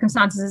same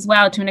circumstances as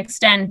well to an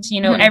extent.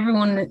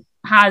 Everyone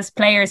has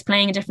players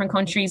playing in different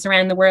countries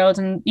around the world,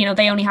 and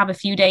they only have a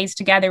few days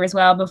together as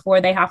well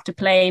before they have to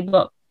play.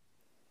 But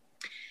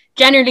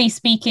generally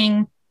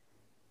speaking,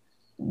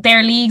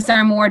 their leagues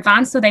are more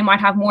advanced, so they might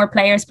have more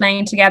players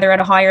playing together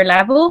at a higher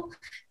level.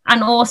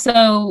 And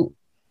also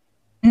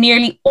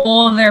nearly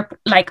all their,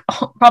 like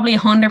probably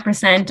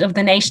 100% of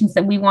the nations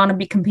that we want to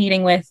be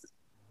competing with,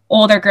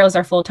 all their girls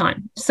are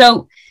full-time.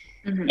 So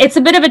it's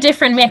a bit of a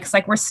different mix.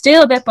 Like we're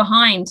still a bit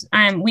behind,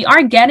 and we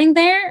are getting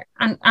there,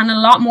 and a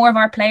lot more of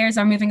our players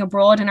are moving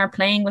abroad and are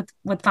playing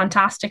with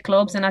fantastic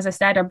clubs, and as I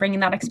said, are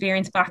bringing that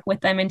experience back with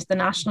them into the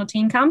national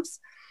team camps.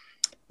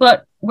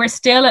 But we're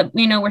still a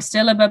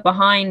bit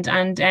behind,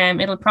 and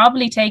it'll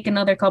probably take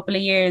another couple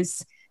of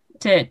years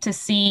to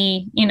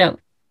see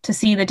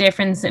the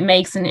difference it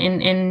makes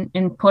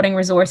in putting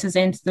resources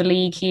into the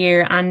league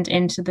here and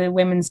into the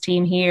women's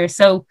team here.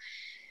 So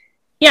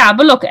yeah,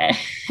 but look,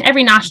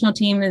 every national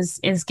team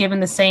is given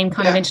the same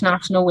kind of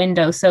international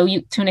window. So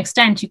to an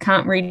extent, you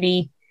can't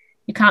really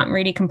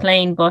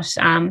complain. But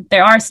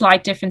there are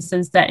slight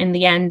differences that in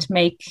the end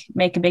make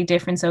a big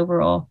difference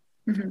overall.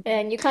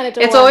 And you kind of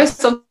don't it's always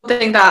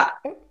something that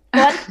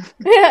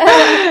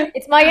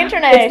it's my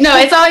internet.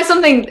 It's always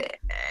something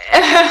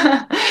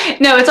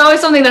it's always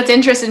something that's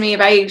interested me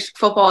about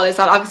football, is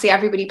that obviously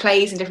everybody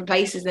plays in different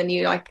places, and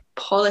you like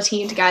pull a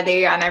team together,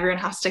 and everyone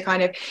has to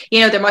kind of,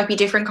 there might be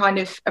different kind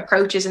of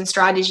approaches and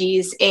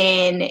strategies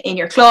in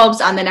your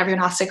clubs, and then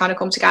everyone has to kind of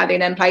come together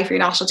and then play for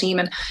your national team.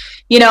 And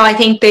I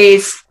think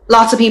there's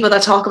lots of people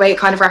that talk about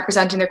kind of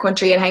representing their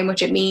country and how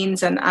much it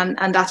means and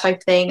that type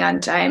of thing,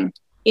 and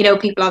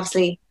people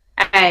obviously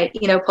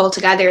pull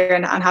together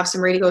and have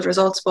some really good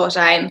results. But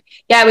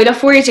we look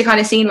forward to kind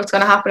of seeing what's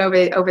going to happen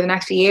over the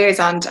next few years,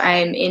 and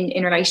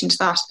in relation to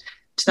that.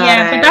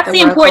 Yeah, but that's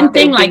the important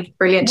thing. Like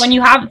brilliant. When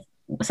you have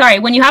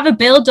a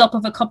build up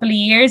of a couple of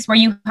years where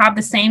you have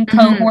the same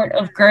cohort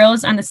of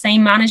girls and the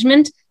same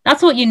management,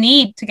 that's what you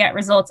need to get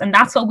results, and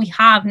that's what we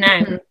have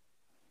now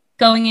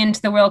going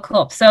into the World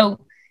Cup. So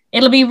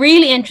it'll be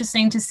really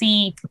interesting to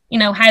see,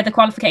 how the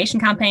qualification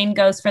campaign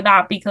goes for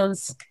that,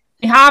 because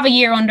we have a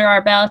year under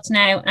our belt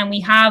now, and we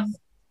have,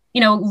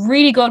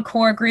 really good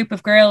core group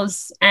of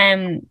girls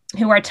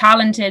who are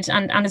talented,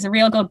 and there's a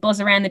real good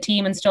buzz around the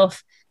team and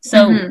stuff.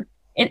 So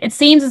it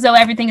seems as though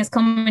everything is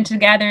coming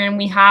together, and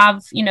we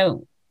have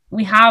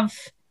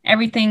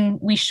everything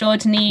we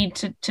should need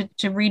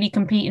to really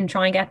compete and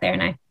try and get there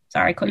now.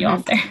 Sorry, I cut you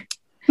off there.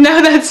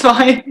 No, that's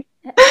fine.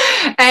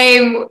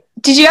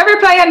 Did you ever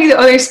play any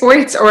other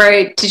sports,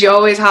 or did you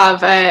always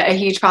have a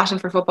huge passion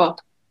for football?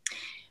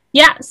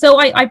 Yeah, so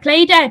I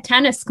played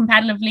tennis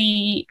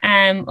competitively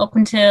up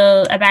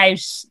until about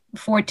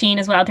 14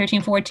 as well,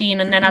 13, 14.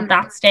 And then at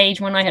that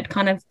stage, when I had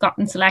kind of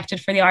gotten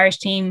selected for the Irish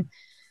team,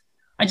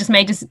 I just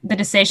made the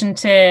decision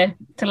to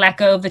let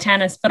go of the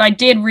tennis. But I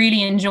did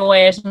really enjoy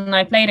it, and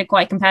I played it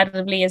quite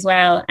competitively as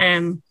well.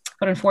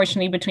 But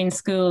unfortunately, between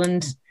school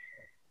and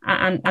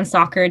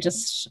soccer,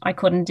 just I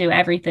couldn't do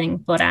everything.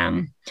 But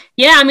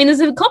there's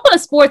a couple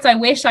of sports I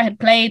wish I had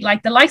played,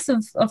 like the likes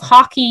of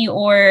hockey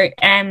or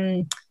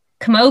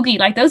camogie.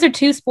 Like those are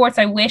two sports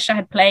I wish I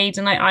had played,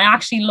 and I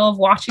actually love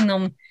watching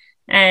them.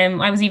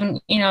 I was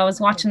even, I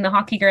was watching the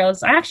hockey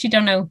girls. I actually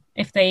don't know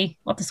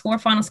what the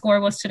final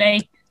score was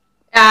today.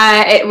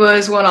 It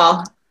was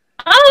 1-1.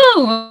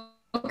 Oh,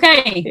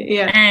 okay.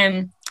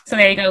 Yeah. So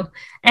there you go.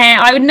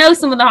 I would know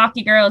some of the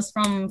hockey girls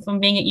from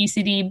being at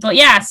UCD, but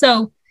yeah.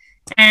 So,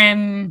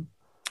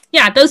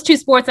 those two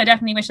sports I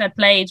definitely wish I'd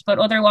played, but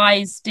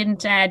otherwise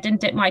didn't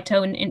dip my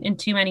toe in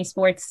too many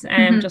sports.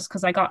 Just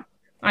because I got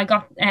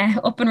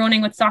up and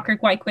running with soccer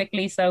quite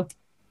quickly. So.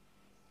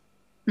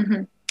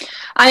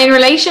 And in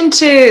relation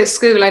to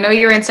school, I know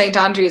you were in St.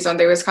 Andrews, and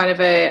there was kind of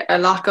a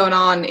lot going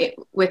on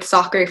with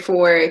soccer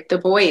for the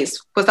boys.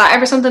 Was that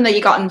ever something that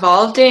you got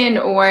involved in,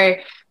 or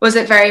was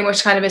it very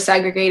much kind of a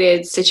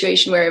segregated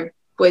situation where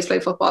boys play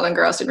football and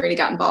girls didn't really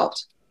get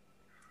involved?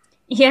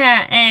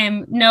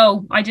 Yeah,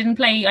 no, I didn't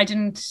play. I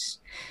didn't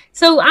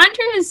So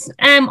Andrews,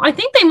 I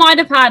think they might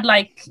have had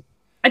like,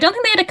 I don't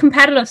think they had a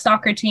competitive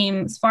soccer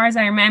team as far as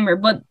I remember,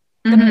 but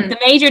the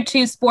major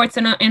two sports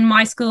in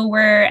my school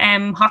were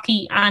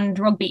hockey and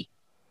rugby.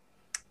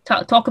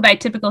 Talk about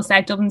typical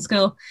South Dublin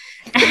school.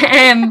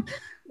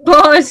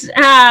 But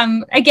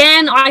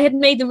again, I had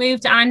made the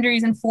move to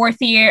Andrews in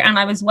fourth year, and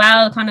I was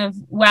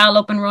well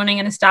up and running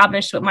and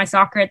established with my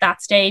soccer at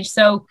that stage.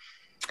 So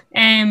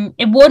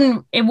it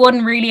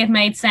wouldn't really have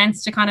made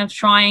sense to kind of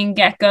try and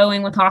get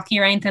going with hockey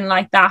or anything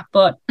like that.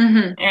 But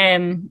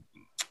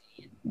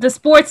the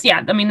sports,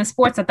 the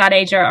sports at that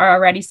age are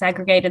already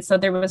segregated, so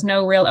there was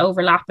no real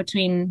overlap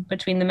between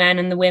the men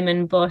and the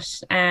women.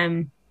 But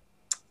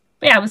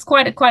yeah, it was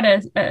quite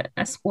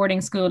a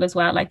sporting school as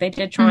well. Like they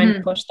did try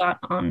and push that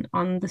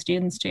on the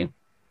students too.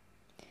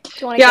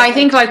 Yeah, I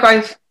think like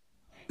we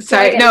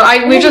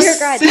just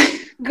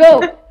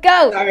go.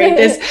 Sorry,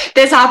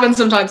 this happens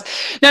sometimes.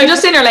 No,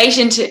 just in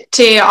relation to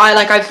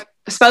I've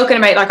spoken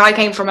about, like, I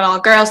came from an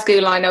all-girls school,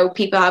 and I know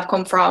people have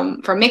come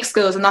from mixed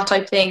schools and that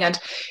type of thing, and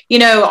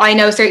I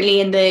know certainly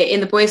in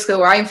the boys' school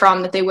where I'm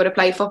from that they would have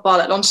played football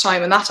at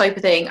lunchtime and that type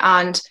of thing,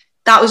 and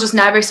that was just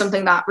never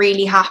something that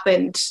really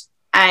happened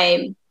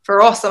for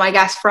us. And I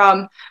guess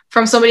from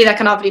somebody that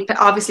can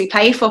obviously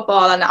play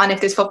football, and if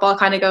there's football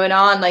kind of going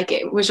on, like,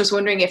 it was just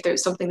wondering if there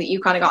was something that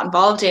you kind of got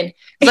involved in.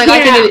 Like,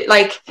 I think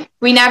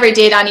we never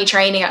did any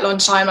training at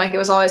lunchtime. Like, it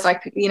was always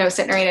like,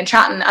 sitting around and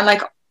chatting, and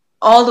like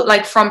all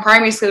like from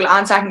primary school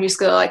and secondary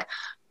school, like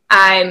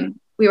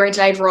we weren't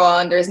allowed to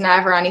run. There's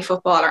never any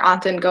football or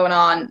anything going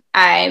on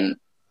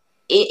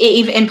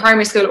even in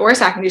primary school or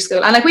secondary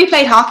school. And like, we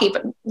played hockey,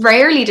 but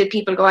rarely did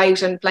people go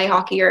out and play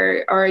hockey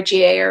or a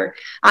GA or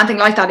anything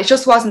like that. It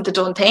just wasn't the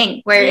done thing,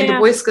 where in the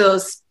boys'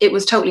 schools it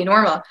was totally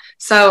normal.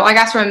 So I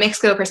guess from a mixed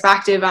school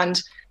perspective, and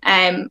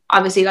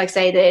obviously, like,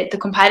 say the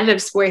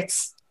competitive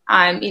sports,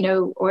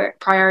 or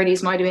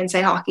priorities might have been,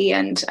 say, hockey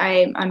and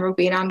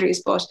rugby and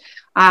Andrews, but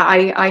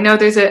I know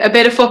there's a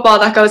bit of football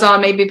that goes on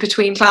maybe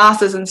between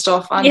classes and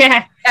stuff, and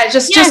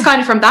just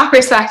kind of from that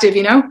perspective,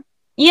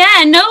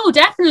 Yeah, no,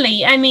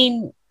 definitely. I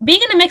mean,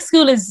 being in a mixed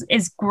school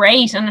is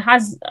great, and it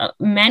has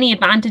many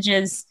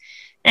advantages.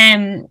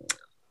 I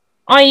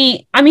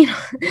mean,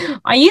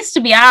 I used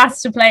to be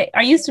asked by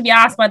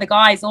the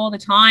guys all the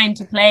time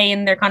to play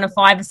in their kind of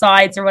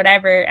five-a-sides or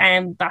whatever,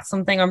 and that's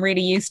something I'm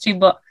really used to,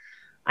 but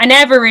I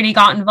never really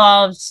got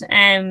involved.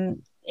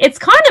 It's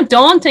kind of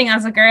daunting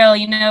as a girl,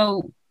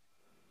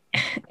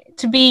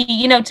 to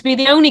be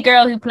the only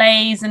girl who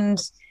plays, and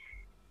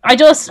I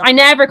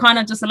never kind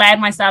of just allowed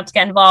myself to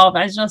get involved.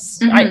 I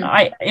just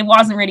it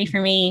wasn't really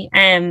for me.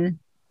 And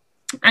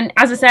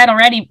as I said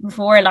already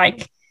before,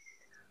 like,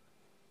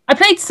 I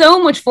played so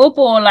much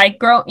football,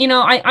 like,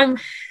 I'm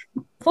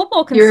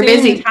football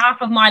consumed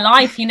half of my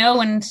life,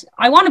 and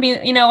I want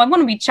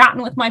to be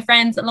chatting with my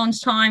friends at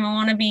lunchtime. I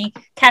want to be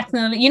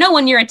catching,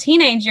 when you're a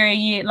teenager,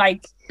 you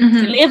like you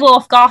live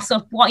off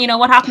gossip,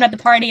 what happened at the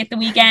party at the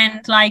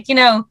weekend, like,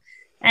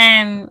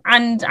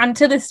 and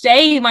to this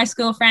day my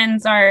school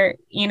friends are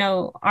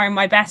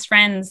my best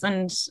friends,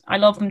 and I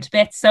love them to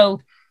bits.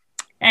 So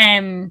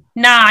I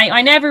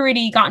never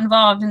really got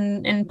involved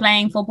in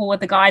playing football with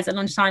the guys at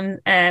lunchtime,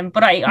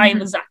 but I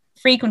was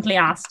frequently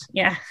asked.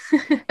 That's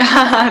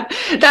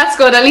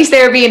good. At least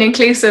they were being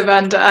inclusive,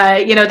 and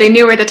they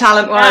knew where the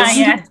talent was.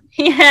 Yeah.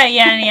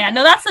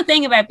 No, that's the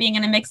thing about being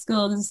in a mixed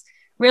school. There's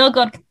real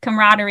good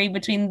camaraderie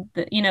between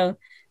the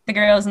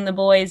girls and the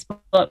boys,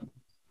 but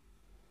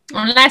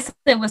unless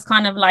it was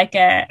kind of like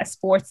a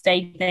sports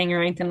day thing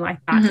or anything like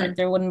that, like,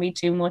 there wouldn't be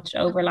too much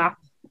overlap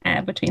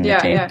between the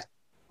two.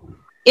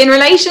 In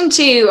relation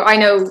to, I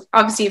know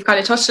obviously you've kind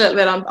of touched a little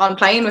bit on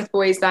playing with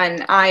boys,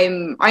 then I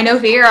know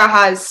Vera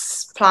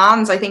has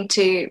plans, I think,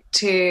 to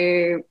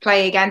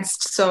play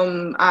against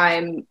some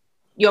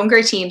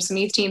younger teams, some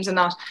youth teams and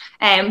that.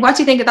 What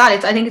do you think of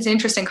that? I think it's an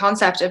interesting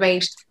concept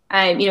about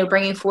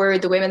bringing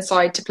forward the women's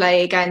side to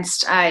play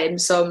against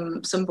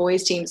some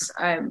boys teams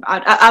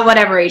at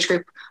whatever age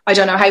group. I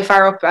don't know how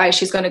far up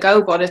she's going to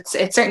go, but it's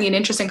certainly an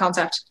interesting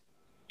concept.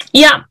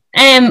 Yeah,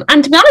 and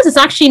to be honest, it's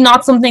actually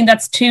not something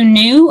that's too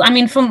new. I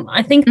mean,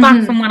 I think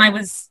back from when I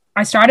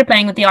started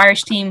playing with the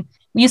Irish team,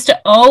 we used to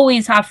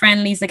always have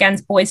friendlies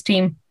against boys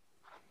team,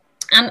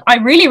 and I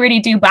really, really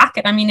do back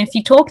it. I mean, if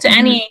you talk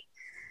to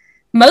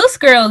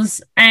most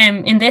girls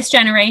in this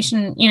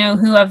generation,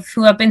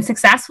 who have been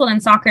successful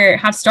in soccer,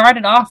 have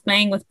started off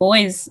playing with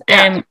boys,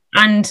 and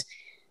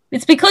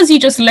it's because you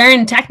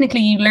learn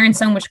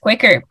so much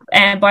quicker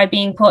by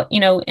being put,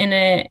 in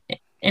an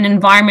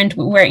environment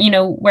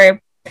where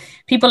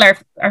people are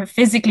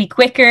physically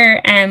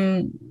quicker,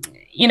 and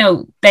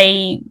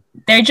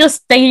they're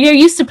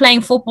used to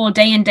playing football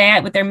day in, day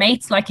out with their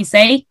mates, like you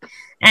say.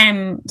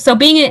 So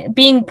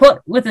being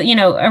put with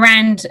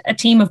around a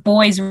team of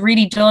boys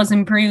really does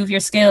improve your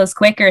skills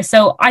quicker.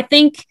 So I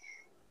think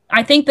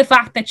the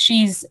fact that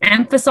she's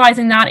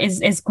emphasizing that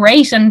is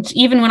great. And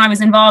even when I was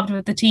involved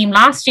with the team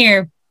last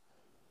year,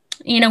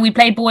 we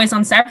played boys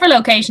on several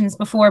occasions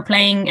before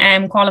playing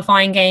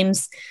qualifying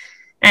games.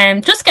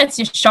 just gets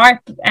you sharp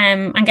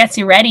and gets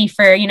you ready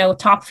for, you know,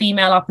 top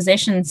female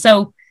opposition.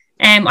 So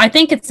I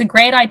think it's a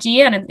great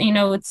idea, and you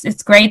know,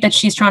 it's great that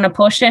she's trying to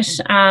push it.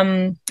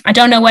 I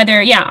don't know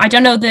I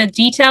don't know the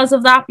details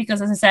of that,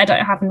 because as I said,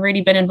 I haven't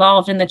really been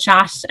involved in the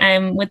chat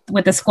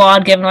with the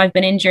squad, given I've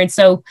been injured.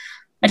 So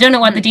I don't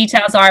know what the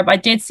details are, but I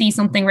did see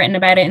something written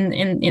about it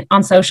in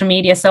on social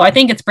media. So I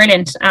think it's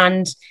brilliant.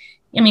 And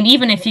I mean,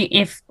 even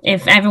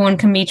if everyone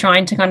can be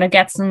trying to kind of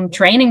get some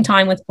training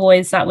time with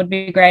boys, that would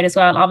be great as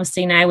well.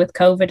 Obviously now with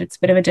COVID, it's a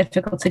bit of a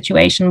difficult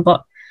situation,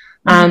 but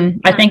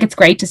I think it's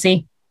great to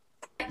see.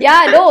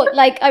 Yeah, no,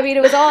 like, I mean,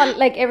 it was all,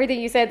 like,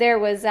 everything you said there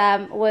was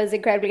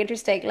incredibly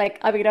interesting. Like,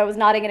 I mean, I was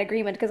nodding in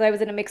agreement because I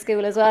was in a mixed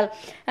school as well.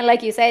 And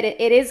like you said,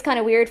 it is kind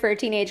of weird for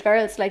teenage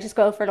girls to, like, just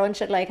go out for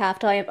lunch at, like,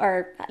 halftime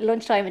or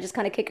lunchtime and just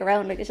kind of kick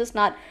around. Like, it's just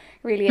not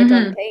really a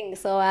done thing.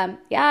 So,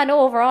 yeah, no,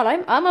 overall,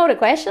 I'm out of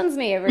questions,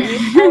 me. How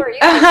are you?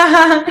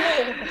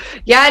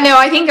 Yeah, no,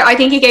 I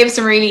think he gave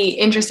some really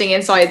interesting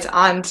insights,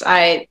 and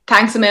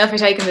thanks Emil for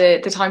taking the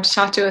time to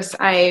chat to us.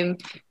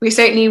 We're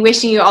certainly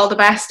wishing you all the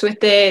best with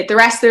the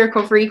rest of the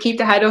recovery. Keep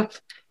the head up.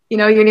 You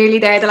know, you're nearly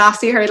there. The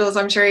last 2 hurdles,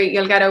 I'm sure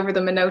you'll get over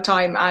them in no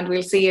time, and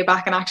we'll see you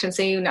back in action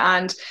soon.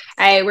 And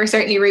we're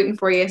certainly rooting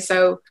for you.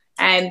 So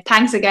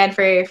thanks again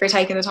for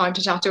taking the time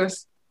to chat to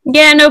us.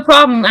 Yeah, no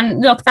problem.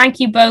 And look, thank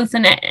you both,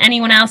 and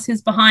anyone else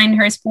who's behind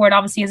her sport.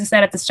 Obviously, as I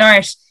said at the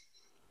start,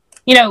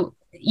 you know,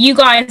 you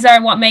guys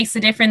are what makes the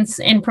difference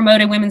in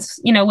promoting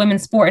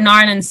women's sport in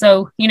Ireland.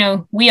 So, you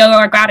know, we owe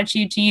our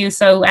gratitude to you.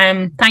 So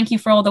thank you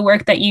for all the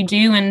work that you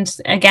do. And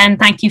again,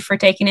 thank you for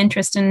taking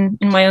interest in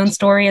my own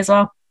story as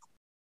well.